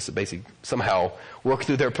 He basically somehow worked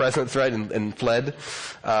through their presence, right, and fled.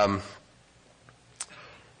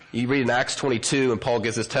 You read in Acts 22, and Paul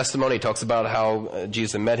gives his testimony. He talks about how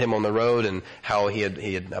Jesus met him on the road and how he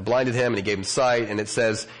had blinded him and he gave him sight. And it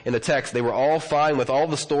says in the text, they were all fine with all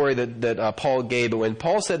the story that Paul gave. But when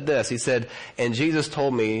Paul said this, he said, and Jesus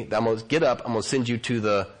told me that I'm going to get up, I'm going to send you to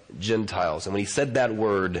the Gentiles. And when he said that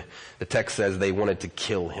word, the text says they wanted to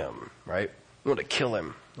kill him, right? They wanted to kill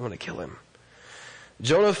him. They wanted to kill him.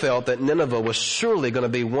 Jonah felt that Nineveh was surely going to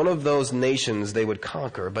be one of those nations they would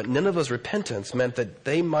conquer, but Nineveh's repentance meant that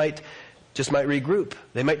they might regroup.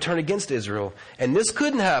 They might turn against Israel. And this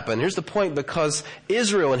couldn't happen, here's the point, because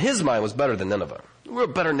Israel in his mind was better than Nineveh. We're a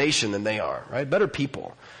better nation than they are, right? Better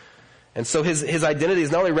people. And so his identity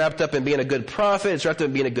is not only wrapped up in being a good prophet, it's wrapped up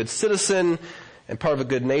in being a good citizen and part of a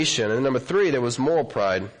good nation. And number 3, there was moral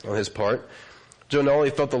pride on his part. Jonah not only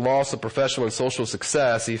felt the loss of professional and social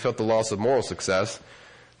success, he felt the loss of moral success.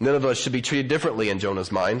 Nineveh should be treated differently in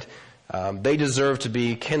Jonah's mind. They deserve to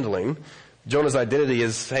be kindling. Jonah's identity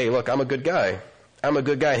is, hey, look, I'm a good guy. I'm a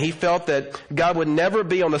good guy. And he felt that God would never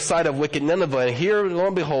be on the side of wicked Nineveh. And here, lo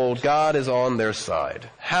and behold, God is on their side.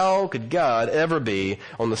 How could God ever be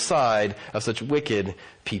on the side of such wicked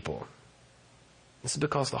people? This is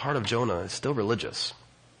because the heart of Jonah is still religious.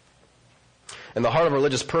 And the heart of a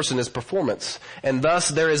religious person is performance. And thus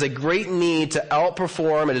there is a great need to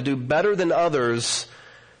outperform and to do better than others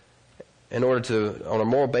on a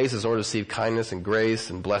moral basis, in order to receive kindness and grace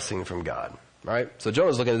and blessing from God. Right? So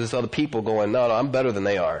Jonah's looking at this other people going, no, I'm better than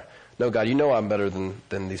they are. No, God, you know I'm better than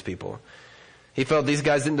these people. He felt these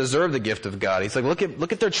guys didn't deserve the gift of God. He's like, look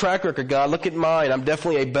at their track record, God. Look at mine. I'm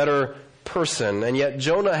definitely a better person. And yet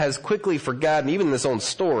Jonah has quickly forgotten, even in his own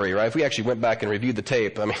story, right? If we actually went back and reviewed the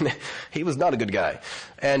tape, I mean, he was not a good guy.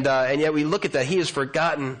 And yet we look at that. He has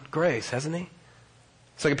forgotten grace, hasn't he?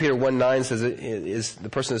 2 Peter 1:9 says the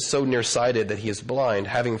person is so nearsighted that he is blind,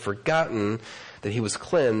 having forgotten that he was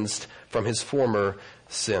cleansed from his former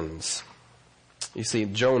sins. You see,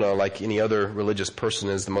 Jonah, like any other religious person,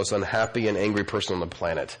 is the most unhappy and angry person on the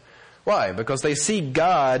planet. Why? Because they see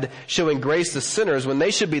God showing grace to sinners when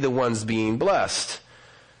they should be the ones being blessed.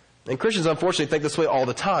 And Christians, unfortunately, think this way all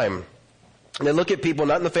the time. And they look at people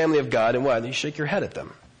not in the family of God, and what? You shake your head at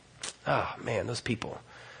them. Ah, man, those people.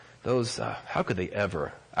 How could they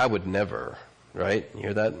ever? I would never, right? You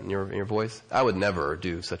hear that in your voice? I would never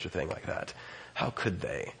do such a thing like that. How could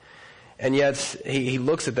they? And yet, he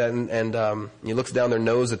looks at that and he looks down their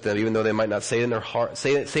nose at them, even though they might not say it in their heart,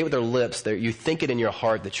 say it with their lips. You think it in your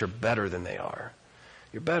heart that you're better than they are.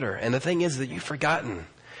 You're better. And the thing is that you've forgotten.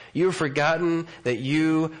 You've forgotten that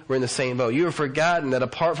you were in the same boat. You have forgotten that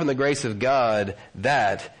apart from the grace of God,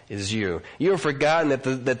 that is you. You have forgotten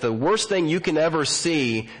that the worst thing you can ever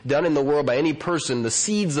see done in the world by any person, the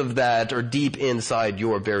seeds of that are deep inside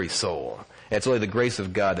your very soul. And it's only the grace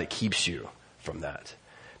of God that keeps you from that.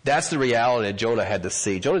 That's the reality that Jonah had to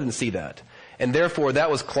see. Jonah didn't see that. And therefore, that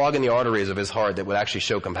was clogging the arteries of his heart that would actually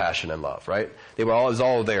show compassion and love, right? It was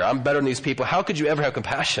all there. I'm better than these people. How could you ever have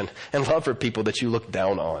compassion and love for people that you look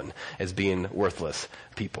down on as being worthless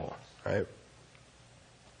people, right?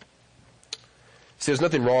 See, there's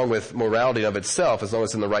nothing wrong with morality of itself as long as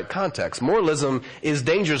it's in the right context. Moralism is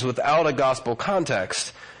dangerous without a gospel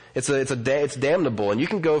context. It's damnable, and you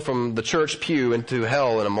can go from the church pew into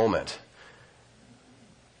hell in a moment.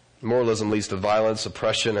 Moralism leads to violence,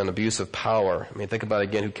 oppression, and abuse of power. I mean, think about,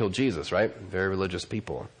 again, who killed Jesus, right? Very religious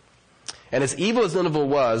people. And as evil as Nineveh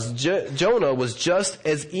was, Jonah was just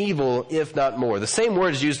as evil, if not more. The same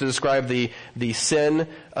word is used to describe the sin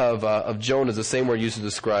of Jonah is the same word used to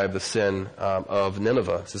describe the sin of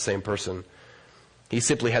Nineveh. It's the same person. He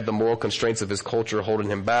simply had the moral constraints of his culture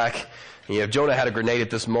holding him back. And if Jonah had a grenade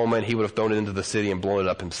at this moment, he would have thrown it into the city and blown it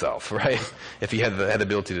up himself, right? If he had the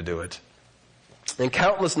ability to do it. And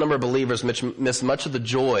countless number of believers miss much of the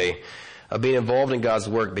joy of being involved in God's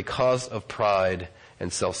work because of pride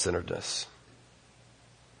and self-centeredness.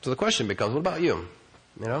 So the question becomes, what about you?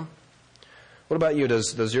 You know? What about you?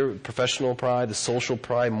 Does your professional pride, the social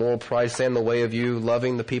pride, moral pride stand in the way of you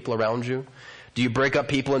loving the people around you? Do you break up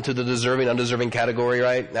people into the deserving, undeserving category,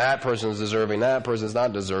 right? That person is deserving, that person is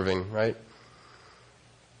not deserving, right?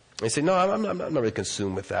 And you say, no, I'm not really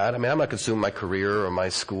consumed with that. I mean, I'm not consumed with my career or my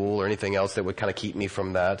school or anything else that would kind of keep me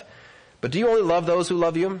from that. But do you only love those who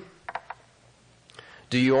love you?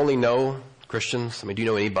 Do you only know Christians? I mean, do you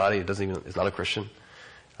know anybody that is not a Christian?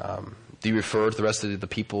 Do you refer to the rest of the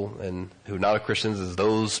people who are not Christians as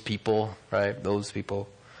those people, right? Those people.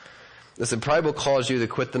 Listen, pride will cause you to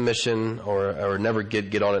quit the mission or never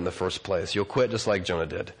get on it in the first place. You'll quit just like Jonah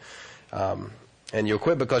did. And you'll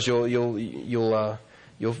quit because you'll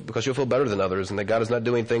feel better than others and that God is not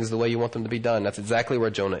doing things the way you want them to be done. That's exactly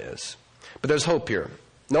where Jonah is. But there's hope here.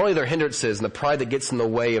 Not only are there hindrances and the pride that gets in the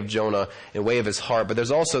way of Jonah, in the way of his heart, but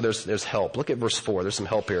there's help. Look at verse 4. There's some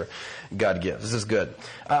help here God gives. This is good.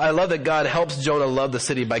 I love that God helps Jonah love the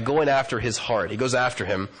city by going after his heart. He goes after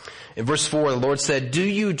him. In verse 4, the Lord said, "Do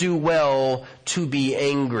you do well to be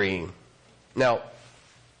angry?" Now,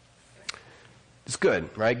 it's good,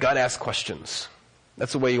 right? God asks questions.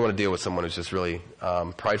 That's the way you want to deal with someone who's just really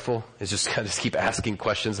prideful, is just kind of just keep asking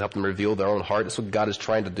questions to help them reveal their own heart. That's what God is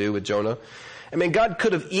trying to do with Jonah. I mean, God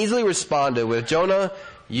could have easily responded with, "Jonah,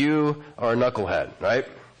 you are a knucklehead," right?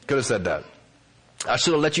 Could have said that. "I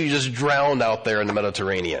should have let you just drown out there in the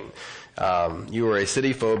Mediterranean. You were a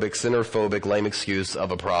city-phobic, sinner-phobic, lame excuse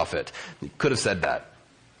of a prophet." He could have said that.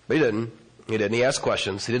 But he didn't. He didn't. He asked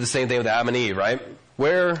questions. He did the same thing with Adam and Eve, right?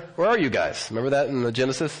 Where are you guys? Remember that in the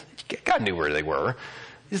Genesis? God knew where they were.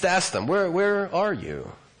 He just asked them, where are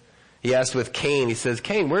you? He asked with Cain. He says,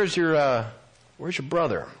 "Cain, where's your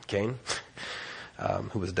brother, Cain?"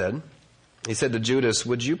 Who was dead. He said to Judas,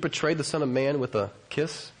 "Would you betray the Son of Man with a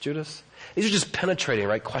kiss, Judas?" These are just penetrating,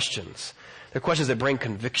 right, questions. They're questions that bring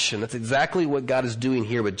conviction. That's exactly what God is doing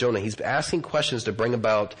here with Jonah. He's asking questions to bring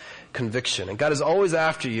about conviction. And God is always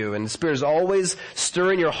after you, and the Spirit is always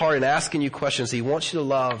stirring your heart and asking you questions. He wants you to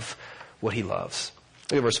love what He loves.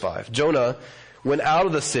 Look at verse 5. Jonah went out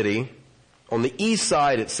of the city on the east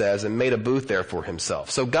side, it says, and made a booth there for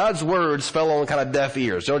himself. So God's words fell on kind of deaf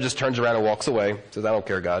ears. Jonah just turns around and walks away. Says, I don't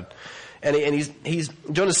care, God. And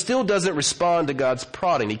Jonah still doesn't respond to God's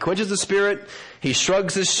prodding. He quenches the spirit. He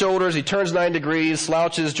shrugs his shoulders. He turns 9 degrees,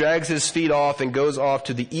 slouches, drags his feet off, and goes off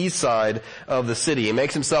to the east side of the city. He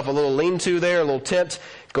makes himself a little lean-to there, a little tent,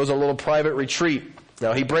 goes on a little private retreat.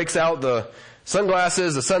 Now he breaks out the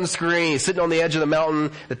sunglasses, the sunscreen. He's sitting on the edge of the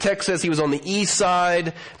mountain. The text says he was on the east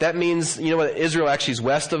side. That means, you know what, Israel actually is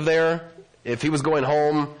west of there. If he was going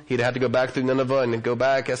home, he'd have to go back through Nineveh and then go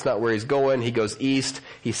back. That's not where he's going. He goes east.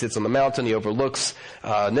 He sits on the mountain. He overlooks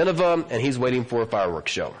Nineveh, and he's waiting for a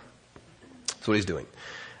fireworks show. That's what he's doing.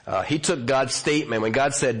 He took God's statement. When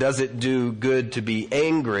God said, does it do good to be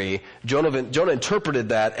angry? Jonah interpreted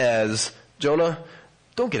that as, Jonah,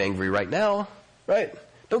 don't get angry right now, right?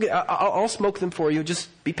 I'll smoke them for you. Just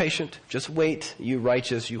be patient. Just wait. You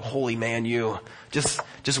righteous, you holy man, you. Just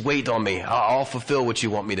wait on me. I'll fulfill what you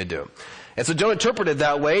want me to do. And so Jonah interpreted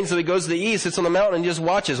that way, and so he goes to the east, sits on the mountain, and just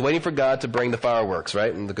watches, waiting for God to bring the fireworks,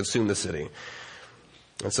 right, and to consume the city.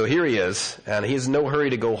 And so here he is, and he has no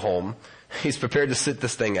hurry to go home. He's prepared to sit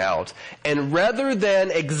this thing out. And rather than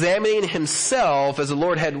examining himself as the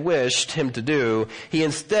Lord had wished him to do, he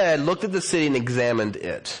instead looked at the city and examined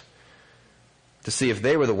it to see if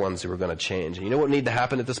they were the ones who were going to change. And you know what needed to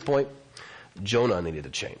happen at this point? Jonah needed to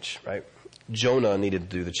change, right? Jonah needed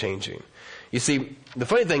to do the changing. You see, the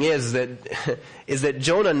funny thing is that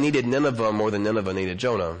Jonah needed Nineveh more than Nineveh needed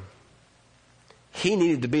Jonah. He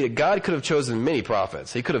needed to be, God could have chosen many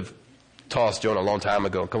prophets. He could have tossed Jonah a long time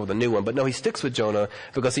ago and come with a new one. But no, he sticks with Jonah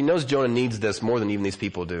because he knows Jonah needs this more than even these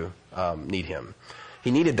people do need him.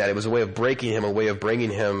 He needed that. It was a way of breaking him, a way of bringing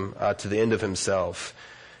him to the end of himself.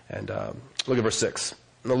 And look at verse 6.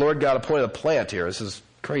 The Lord God appointed a plant here. This is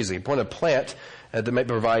crazy. He appointed a plant that might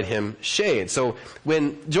provide him shade. So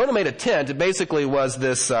when Jonah made a tent, it basically was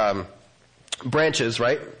this branches,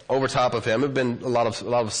 right, over top of him. There had been a lot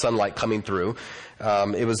of sunlight coming through.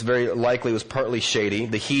 It was very likely it was partly shady.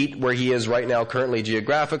 The heat where he is right now currently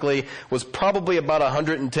geographically was probably about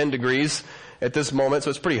 110 degrees at this moment, so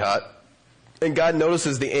it's pretty hot. And God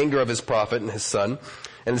notices the anger of his prophet and his son.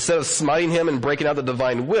 And instead of smiting him and breaking out the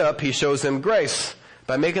divine whip, he shows him grace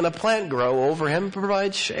by making a plant grow over him to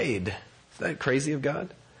provide shade. Isn't that crazy of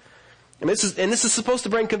God? And this is supposed to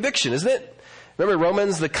bring conviction, isn't it? Remember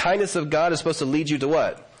Romans, the kindness of God is supposed to lead you to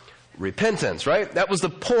what? Repentance, right? That was the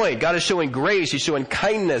point. God is showing grace. He's showing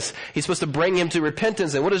kindness. He's supposed to bring him to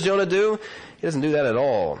repentance. And what does Jonah do? He doesn't do that at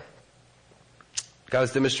all. God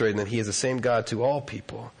is demonstrating that he is the same God to all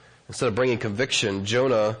people. Instead of bringing conviction,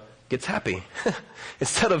 Jonah gets happy.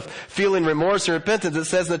 Instead of feeling remorse and repentance, it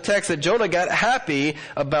says in the text that Jonah got happy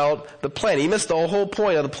about the plant. He missed the whole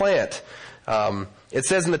point of the plant. It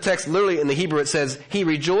says in the text, literally in the Hebrew, it says, he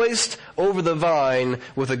rejoiced over the vine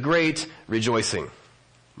with a great rejoicing.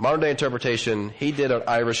 Modern day interpretation, he did an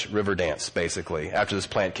Irish river dance, basically, after this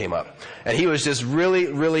plant came up. And he was just really,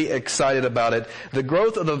 really excited about it. The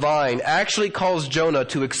growth of the vine actually caused Jonah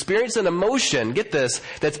to experience an emotion, get this,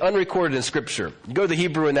 that's unrecorded in Scripture. You go to the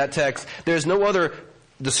Hebrew in that text, there's no other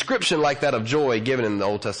description like that of joy given in the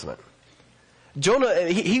Old Testament. Jonah,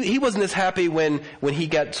 he wasn't as happy when he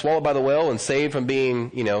got swallowed by the whale and saved from being,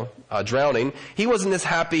 drowning. He wasn't as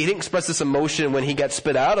happy. He didn't express this emotion when he got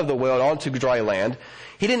spit out of the whale onto dry land.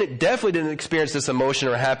 He definitely didn't experience this emotion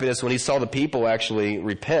or happiness when he saw the people actually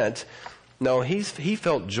repent. No, he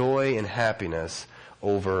felt joy and happiness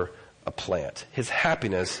over a plant. His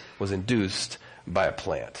happiness was induced by a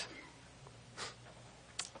plant.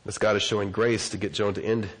 This God is showing grace to get Jonah to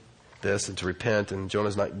end this and to repent, and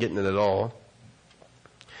Jonah's not getting it at all.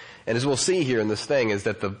 And as we'll see here in this thing is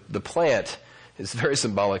that the plant is very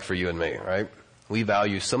symbolic for you and me, right? We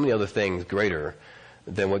value so many other things greater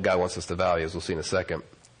than what God wants us to value, as we'll see in a second.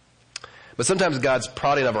 But sometimes God's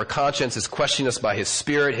prodding of our conscience, His questioning us by His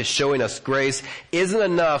Spirit, His showing us grace, isn't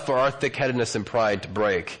enough for our thick-headedness and pride to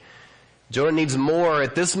break. Jonah needs more.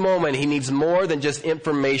 At this moment, he needs more than just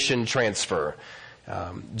information transfer.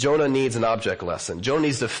 Jonah needs an object lesson. Jonah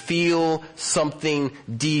needs to feel something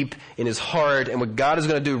deep in his heart, and what God is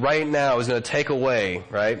going to do right now is going to take away,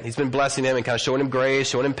 right? He's been blessing him and kind of showing him grace,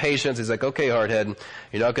 showing him patience. He's like, okay, hardhead,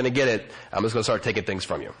 you're not going to get it. I'm just going to start taking things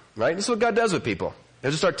from you, right? This is what God does with people.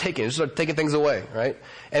 He'll just start taking things away, right?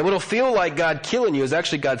 And what'll feel like God killing you is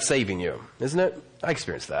actually God saving you, isn't it? I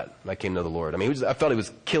experienced that when I came to the Lord. I mean, I felt He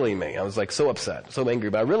was killing me. I was like so upset, so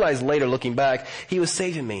angry. But I realized later, looking back, He was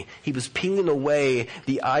saving me. He was peeling away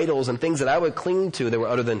the idols and things that I would cling to that were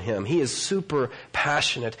other than Him. He is super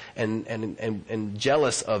passionate and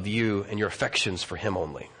jealous of you and your affections for Him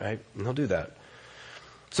only, right? And He'll do that.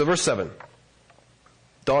 So verse 7.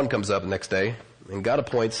 Dawn comes up the next day, and God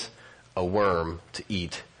appoints a worm to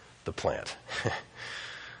eat the plant.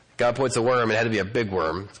 God appoints a worm, and it had to be a big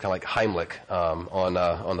worm. It's kind of like Heimlich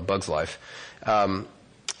on The Bug's Life. And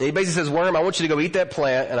he basically says, worm, I want you to go eat that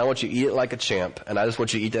plant, and I want you to eat it like a champ, and I just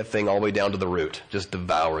want you to eat that thing all the way down to the root. Just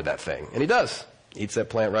devour that thing. And he does. He eats that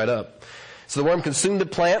plant right up. So the worm consumed the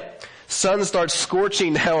plant. Sun starts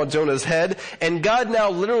scorching now on Jonah's head, and God now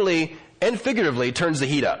literally and figuratively turns the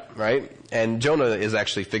heat up, right? And Jonah is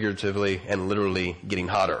actually figuratively and literally getting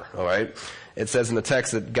hotter, all right? It says in the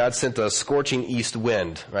text that God sent a scorching east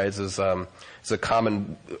wind, right? It's a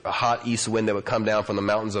common hot east wind that would come down from the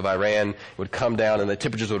mountains of Iran. It would come down and the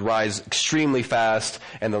temperatures would rise extremely fast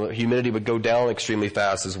and the humidity would go down extremely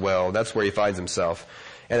fast as well. That's where he finds himself.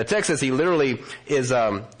 And the text says he literally is,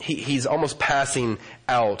 he's almost passing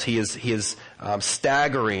out. He is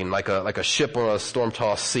staggering like a ship on a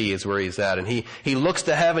storm-tossed sea is where he's at. And he looks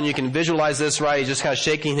to heaven. You can visualize this, right? He's just kind of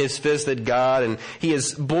shaking his fist at God. And he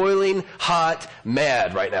is boiling hot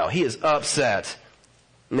mad right now. He is upset.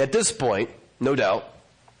 And at this point, no doubt,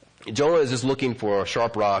 Jonah is just looking for a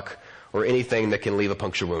sharp rock or anything that can leave a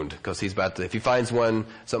puncture wound, because he's about to, if he finds one,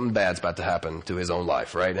 something bad's about to happen to his own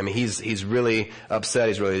life, right? I mean, he's really upset.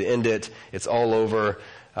 He's ready to end it. It's all over.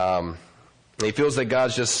 And he feels that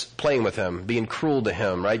God's just playing with him, being cruel to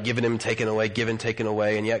him, right? Giving him, taking away, giving, taking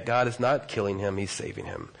away. And yet God is not killing him. He's saving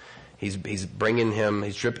him. He's bringing him,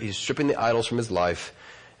 he's stripping the idols from his life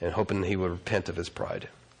and hoping he will repent of his pride.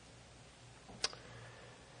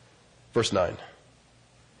 Verse 9.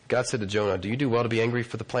 God said to Jonah, do you do well to be angry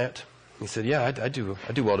for the plant? He said, yeah, I do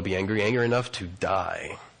well to be angry enough to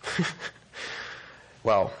die.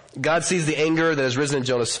 Well, God sees the anger that has risen in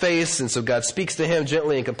Jonah's face, and so God speaks to him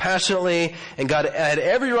gently and compassionately, and God had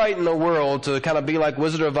every right in the world to kind of be like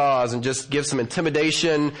Wizard of Oz and just give some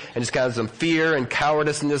intimidation and just kind of some fear and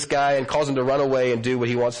cowardice in this guy and cause him to run away and do what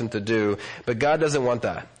he wants him to do. But God doesn't want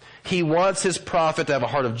that. He wants his prophet to have a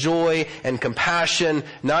heart of joy and compassion,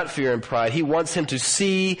 not fear and pride. He wants him to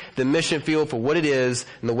see the mission field for what it is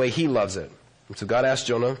and the way he loves it. And so God asked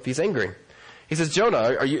Jonah if he's angry. He says, Jonah,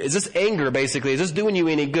 is this anger basically, is this doing you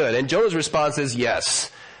any good? And Jonah's response is,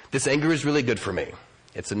 yes, this anger is really good for me.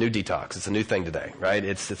 It's a new detox. It's a new thing today, right?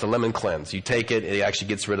 It's a lemon cleanse. You take it, it actually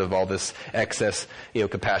gets rid of all this excess,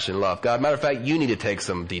 compassion, love. God, matter of fact, you need to take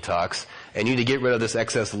some detox, and you need to get rid of this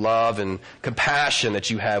excess love and compassion that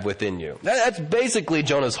you have within you. That's basically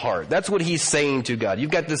Jonah's heart. That's what he's saying to God.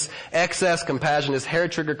 You've got this excess compassion, this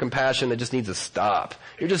hair-trigger compassion that just needs to stop.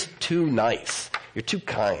 You're just too nice. You're too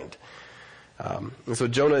kind. And so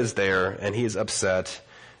Jonah is there, and he is upset.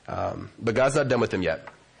 But God's not done with him yet.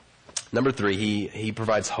 Number 3, he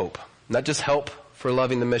provides hope. Not just help for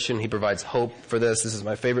loving the mission, he provides hope for this. This is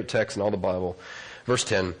my favorite text in all the Bible. Verse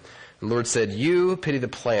 10, the Lord said, you pity the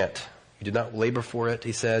plant. You did not labor for it,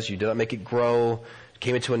 he says. You did not make it grow. It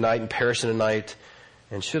came into a night and perished in a night.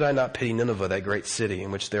 And should I not pity Nineveh, that great city,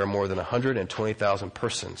 in which there are more than 120,000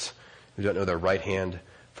 persons who don't know their right hand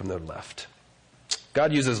from their left?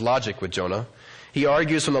 God uses logic with Jonah. He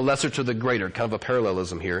argues from the lesser to the greater, kind of a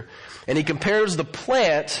parallelism here. And he compares the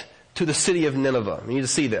plant to the city of Nineveh. You need to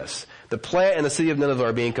see this. The plant and the city of Nineveh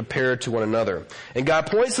are being compared to one another. And God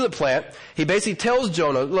points to the plant. He basically tells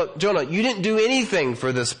Jonah, look, Jonah, you didn't do anything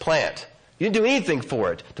for this plant. You didn't do anything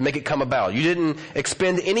for it to make it come about. You didn't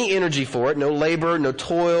expend any energy for it. No labor, no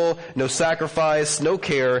toil, no sacrifice, no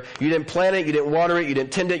care. You didn't plant it, you didn't water it, you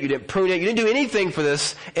didn't tend it, you didn't prune it. You didn't do anything for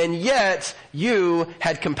this. And yet, you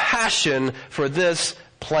had compassion for this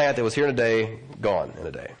plant that was here in a day, gone in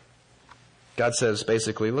a day. God says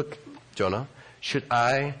basically, look, Jonah, should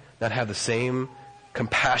I not have the same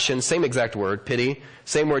compassion, same exact word, pity,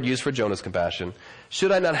 same word used for Jonah's compassion.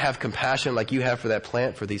 Should I not have compassion like you have for that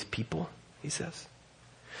plant, for these people? He says.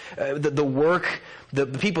 The work, the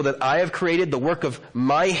people that I have created, the work of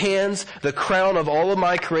my hands, the crown of all of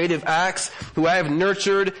my creative acts, who I have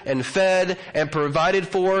nurtured and fed and provided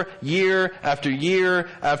for year after year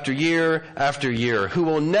after year after year, who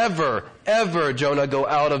will never, ever, Jonah, go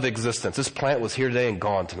out of existence. This plant was here today and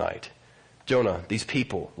gone tonight. Jonah, these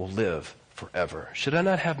people will live forever. Should I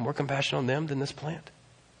not have more compassion on them than this plant?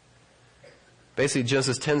 Basically,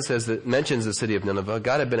 Genesis 10 says that mentions the city of Nineveh.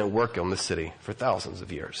 God had been at work on this city for thousands of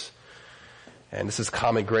years. And this is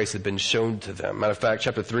common grace had been shown to them. Matter of fact,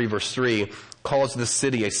 chapter 3, verse 3 calls this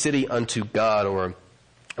city a city unto God, or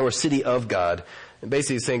a city of God. And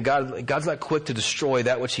basically saying God's not quick to destroy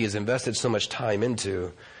that which he has invested so much time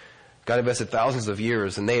into. God invested thousands of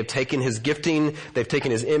years, and they have taken his gifting, they've taken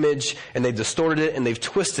his image, and they've distorted it, and they've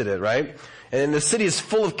twisted it, right? And the city is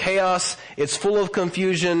full of chaos. It's full of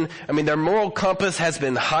confusion. I mean, their moral compass has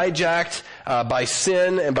been hijacked by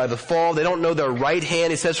sin and by the fall. They don't know their right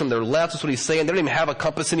hand, he says, from their left. That's what he's saying. They don't even have a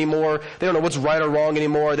compass anymore. They don't know what's right or wrong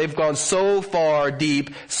anymore. They've gone so far deep,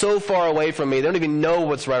 so far away from me. They don't even know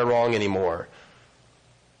what's right or wrong anymore.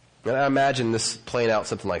 And I imagine this playing out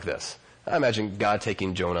something like this. I imagine God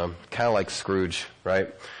taking Jonah, kind of like Scrooge,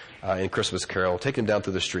 right, in Christmas Carol, taking him down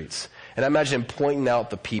through the streets. And I imagine him pointing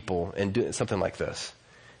out the people and doing something like this.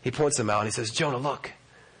 He points them out and he says, Jonah, look.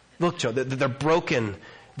 Look, Jonah, they're broken.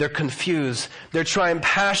 They're confused. They're trying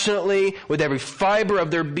passionately with every fiber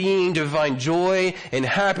of their being to find joy and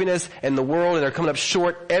happiness in the world, and they're coming up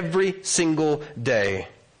short every single day.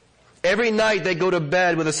 Every night they go to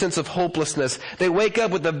bed with a sense of hopelessness. They wake up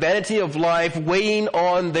with the vanity of life weighing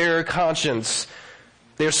on their conscience.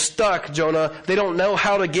 They're stuck, Jonah. They don't know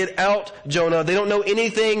how to get out, Jonah. They don't know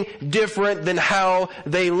anything different than how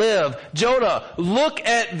they live. Jonah, look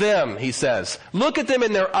at them, he says. Look at them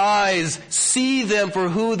in their eyes. See them for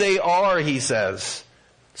who they are, he says.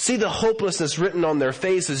 See the hopelessness written on their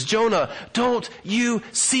faces. Jonah, don't you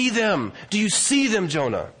see them? Do you see them,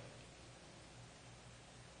 Jonah?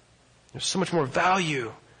 There's so much more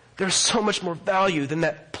value. There's so much more value than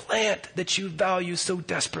that plant that you value so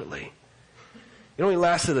desperately. It only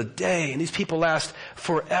lasted a day, and these people last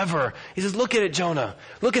forever. He says, look at it, Jonah.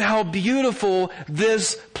 Look at how beautiful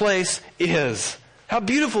this place is. How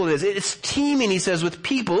beautiful it is. It's teeming, he says, with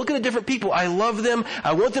people. Look at the different people. I love them.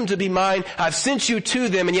 I want them to be mine. I've sent you to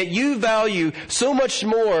them, and yet you value so much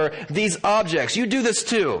more these objects. You do this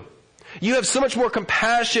too. You have so much more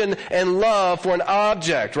compassion and love for an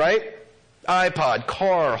object, right? iPod,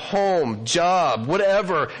 car, home, job,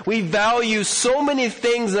 whatever. We value so many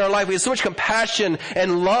things in our life. We have so much compassion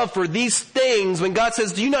and love for these things when God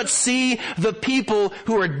says, do you not see the people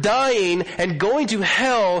who are dying and going to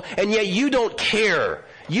hell, and yet you don't care?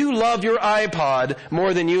 You love your iPod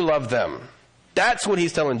more than you love them. That's what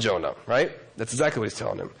he's telling Jonah, right? That's exactly what he's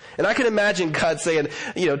telling him. And I can imagine God saying,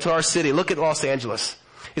 to our city, look at Los Angeles.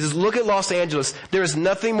 He says, look at Los Angeles. There is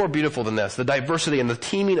nothing more beautiful than this, the diversity and the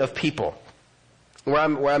teeming of people. Where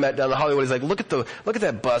I'm at down in Hollywood is like, look at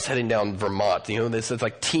that bus heading down Vermont. It's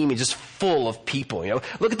like teeming, just full of people.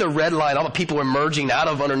 Look at the red line, all the people emerging out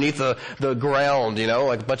of underneath the ground.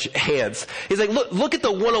 Like a bunch of ants. He's like, look at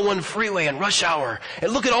the 101 freeway in rush hour,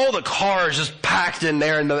 and look at all the cars just packed in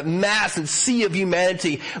there, and the mass and sea of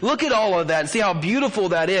humanity. Look at all of that and see how beautiful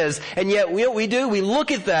that is. And yet, what we do, we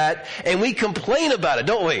look at that and we complain about it,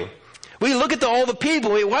 don't we? We look at all the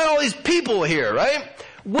people. Why are all these people here, right?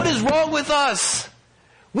 What is wrong with us?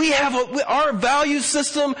 We have our value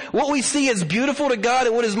system, what we see as beautiful to God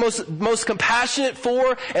and what is most compassionate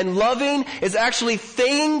for and loving is actually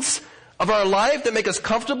things of our life that make us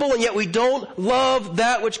comfortable, and yet we don't love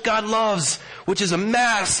that which God loves, which is a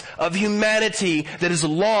mass of humanity that is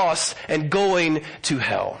lost and going to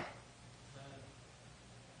hell.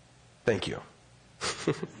 Thank you.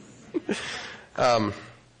 God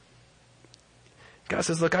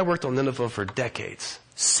says, look, I worked on Nineveh for decades,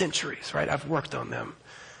 centuries, right? I've worked on them.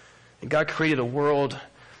 And God created a world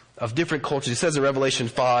of different cultures. He says in Revelation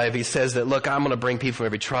 5, he says that, look, I'm going to bring people from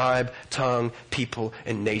every tribe, tongue, people,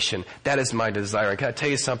 and nation. That is my desire. And can I tell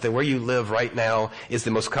you something? Where you live right now is the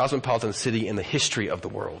most cosmopolitan city in the history of the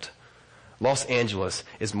world. Los Angeles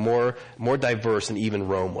is more diverse than even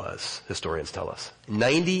Rome was, historians tell us.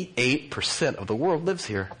 98% of the world lives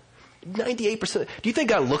here. 98%. Do you think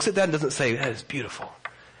God looks at that and doesn't say, that is beautiful?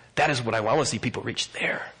 That is what I want. I want to see people reach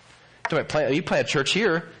there. You plant a church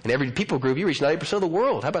here, and every people group, you reach 90% of the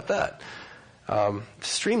world. How about that?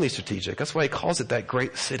 Extremely strategic. That's why he calls it that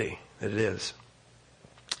great city that it is.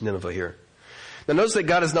 Nineveh here. Now notice that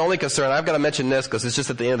God is not only concerned, I've got to mention this because it's just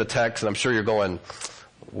at the end of the text, and I'm sure you're going,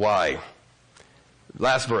 why?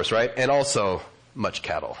 Last verse, right? And also, much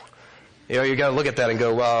cattle. You got to look at that and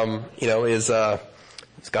go,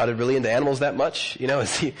 is God really into animals that much?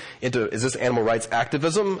 Is this animal rights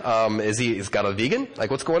activism? Is God a vegan?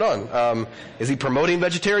 Like, what's going on? Is he promoting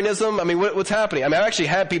vegetarianism? I mean, what's happening? I mean, I've actually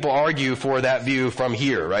had people argue for that view from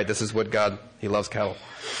here, right? This is what God, he loves cattle.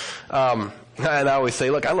 And I always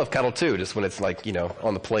say, look, I love cattle too, just when it's like,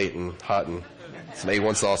 on the plate and hot and some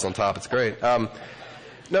A1 sauce on top. It's great.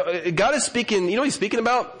 No, God is speaking, what he's speaking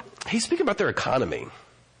about? He's speaking about their economy.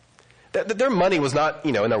 Their money was not,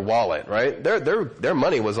 in their wallet, right? Their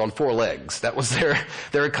money was on four legs. That was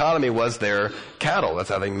their economy was their cattle. That's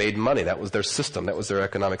how they made money. That was their system. That was their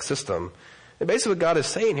economic system. And basically what God is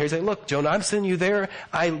saying here, he's saying, look, Jonah, I'm sending you there.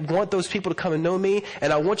 I want those people to come and know me,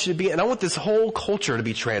 and I want this whole culture to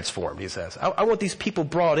be transformed, he says. I want these people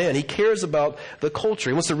brought in. He cares about the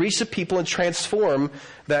culture. He wants to reach the people and transform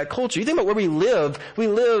that culture. You think about where we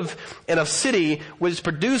live in a city which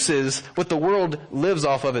produces what the world lives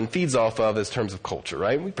off of and feeds off of in terms of culture,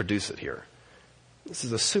 right? We produce it here. This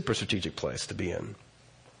is a super strategic place to be in.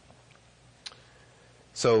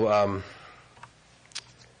 So,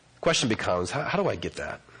 question becomes, how do I get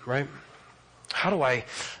that, right? How do I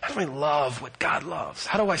love what God loves?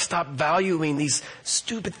 How do I stop valuing these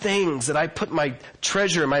stupid things that I put my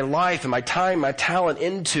treasure, my life, and my time, my talent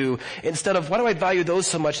into, instead of, why do I value those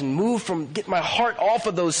so much and get my heart off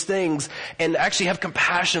of those things and actually have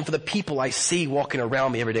compassion for the people I see walking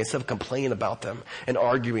around me every day instead of complaining about them and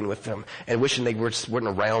arguing with them and wishing they weren't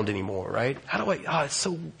around anymore, right? It's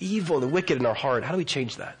so evil and wicked in our heart. How do we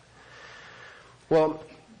change that? Well,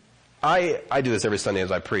 I do this every Sunday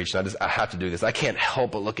as I preach, and I have to do this. I can't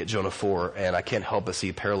help but look at Jonah 4, and I can't help but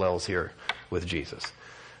see parallels here with Jesus.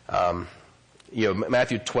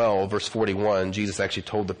 Matthew 12, verse 41, Jesus actually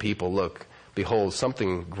told the people, look, behold,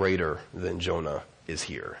 something greater than Jonah is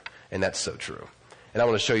here. And that's so true. And I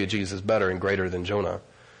want to show you Jesus is better and greater than Jonah.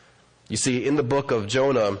 You see, in the book of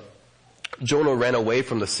Jonah ran away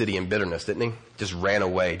from the city in bitterness, didn't he? Just ran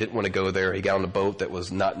away. Didn't want to go there. He got on a boat that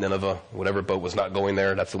was not Nineveh. Whatever boat was not going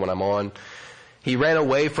there, that's the one I'm on. He ran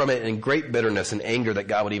away from it in great bitterness and anger that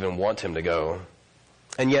God would even want him to go.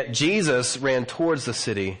 And yet Jesus ran towards the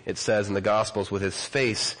city, it says in the Gospels, with his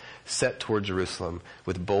face set toward Jerusalem.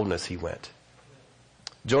 With boldness he went.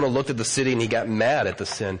 Jonah looked at the city and he got mad at the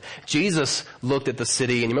sin. Jesus looked at the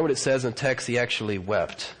city, and you remember what it says in the text? He actually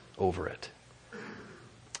wept over it.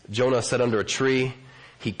 Jonah sat under a tree.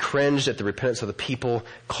 He cringed at the repentance of the people,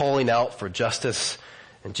 calling out for justice.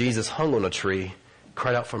 And Jesus hung on a tree,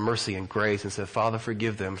 cried out for mercy and grace, and said, Father,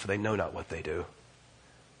 forgive them, for they know not what they do.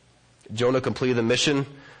 Jonah completed the mission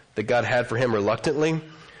that God had for him reluctantly.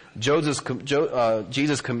 Jesus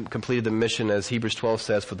completed the mission, as Hebrews 12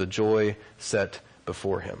 says, for the joy set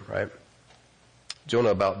before him, right? Jonah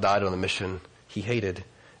about died on the mission he hated,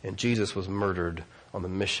 and Jesus was murdered on the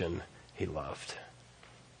mission he loved.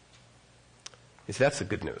 You see, that's the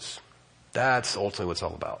good news. That's ultimately what it's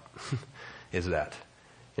all about, is that.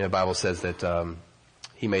 The Bible says that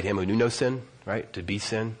he made him who knew no sin, right, to be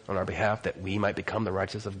sin on our behalf, that we might become the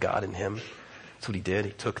righteousness of God in him. That's what he did.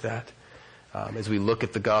 He took that. As we look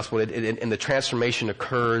at the gospel, and the transformation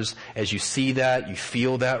occurs as you see that, you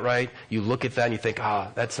feel that, right? You look at that and you think,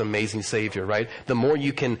 that's an amazing Savior, right? The more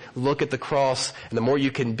you can look at the cross, and the more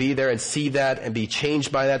you can be there and see that and be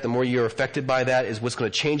changed by that, the more you're affected by that, is what's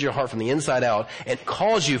going to change your heart from the inside out and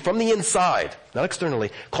cause you from the inside, not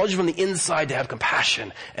externally, cause you from the inside to have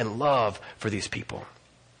compassion and love for these people.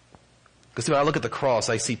 Because when I look at the cross,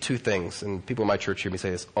 I see two things, and people in my church hear me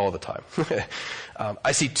say this all the time.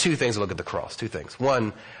 I see two things when I look at the cross, two things.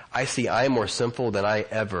 One, I see I am more sinful than I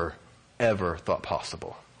ever thought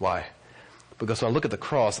possible. Why? Because when I look at the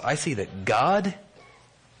cross, I see that God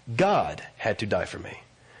had to die for me.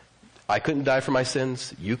 I couldn't die for my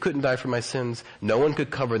sins. You couldn't die for my sins. No one could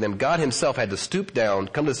cover them. God himself had to stoop down,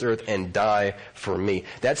 come to this earth, and die for me.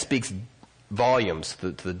 That speaks volumes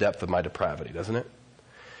to the depth of my depravity, doesn't it?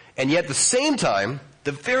 And yet at the same time,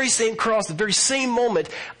 the very same cross, the very same moment,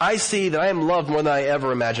 I see that I am loved more than I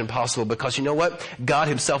ever imagined possible, because you know what? God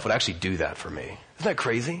himself would actually do that for me. Isn't that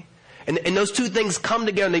crazy? And those two things come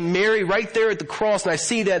together and they marry right there at the cross, and I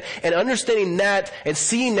see that, and understanding that and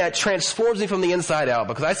seeing that transforms me from the inside out,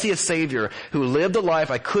 because I see a Savior who lived a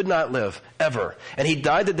life I could not live, ever. And he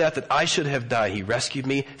died the death that I should have died. He rescued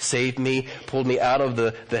me, saved me, pulled me out of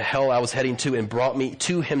the hell I was heading to, and brought me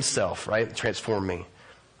to himself, right? Transformed me.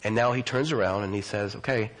 And now he turns around and he says,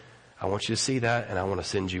 okay, I want you to see that, and I want to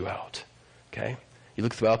send you out. Okay? You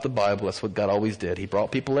look throughout the Bible, that's what God always did. He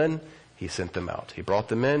brought people in, he sent them out. He brought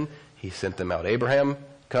them in, he sent them out. Abraham,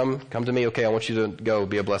 come to me. Okay, I want you to go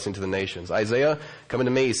be a blessing to the nations. Isaiah, coming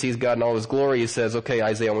to me, he sees God in all his glory. He says, okay,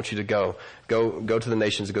 Isaiah, I want you to go to the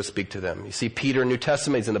nations and go speak to them. You see Peter in the New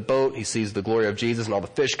Testament, he's in the boat. He sees the glory of Jesus and all the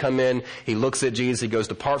fish come in. He looks at Jesus. He goes,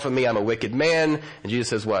 depart from me, I'm a wicked man. And Jesus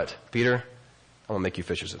says what? Peter, I'm going to make you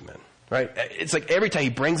fishers of men. Right? It's like every time he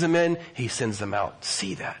brings them in, he sends them out.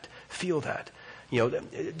 See that. Feel that.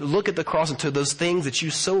 Look at the cross, and to those things that you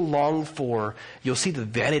so long for, you'll see the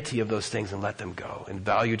vanity of those things and let them go and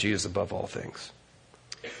value Jesus above all things.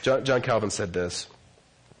 John Calvin said this.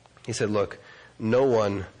 He said, look, no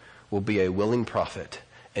one will be a willing prophet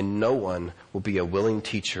and no one will be a willing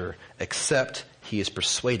teacher except he is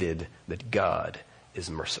persuaded that God is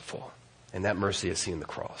merciful. And that mercy is seen in the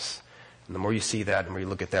cross. And the more you see that, and the more you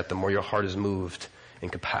look at that, the more your heart is moved in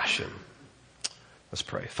compassion. Let's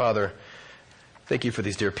pray. Father, thank you for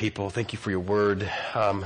these dear people. Thank you for your word.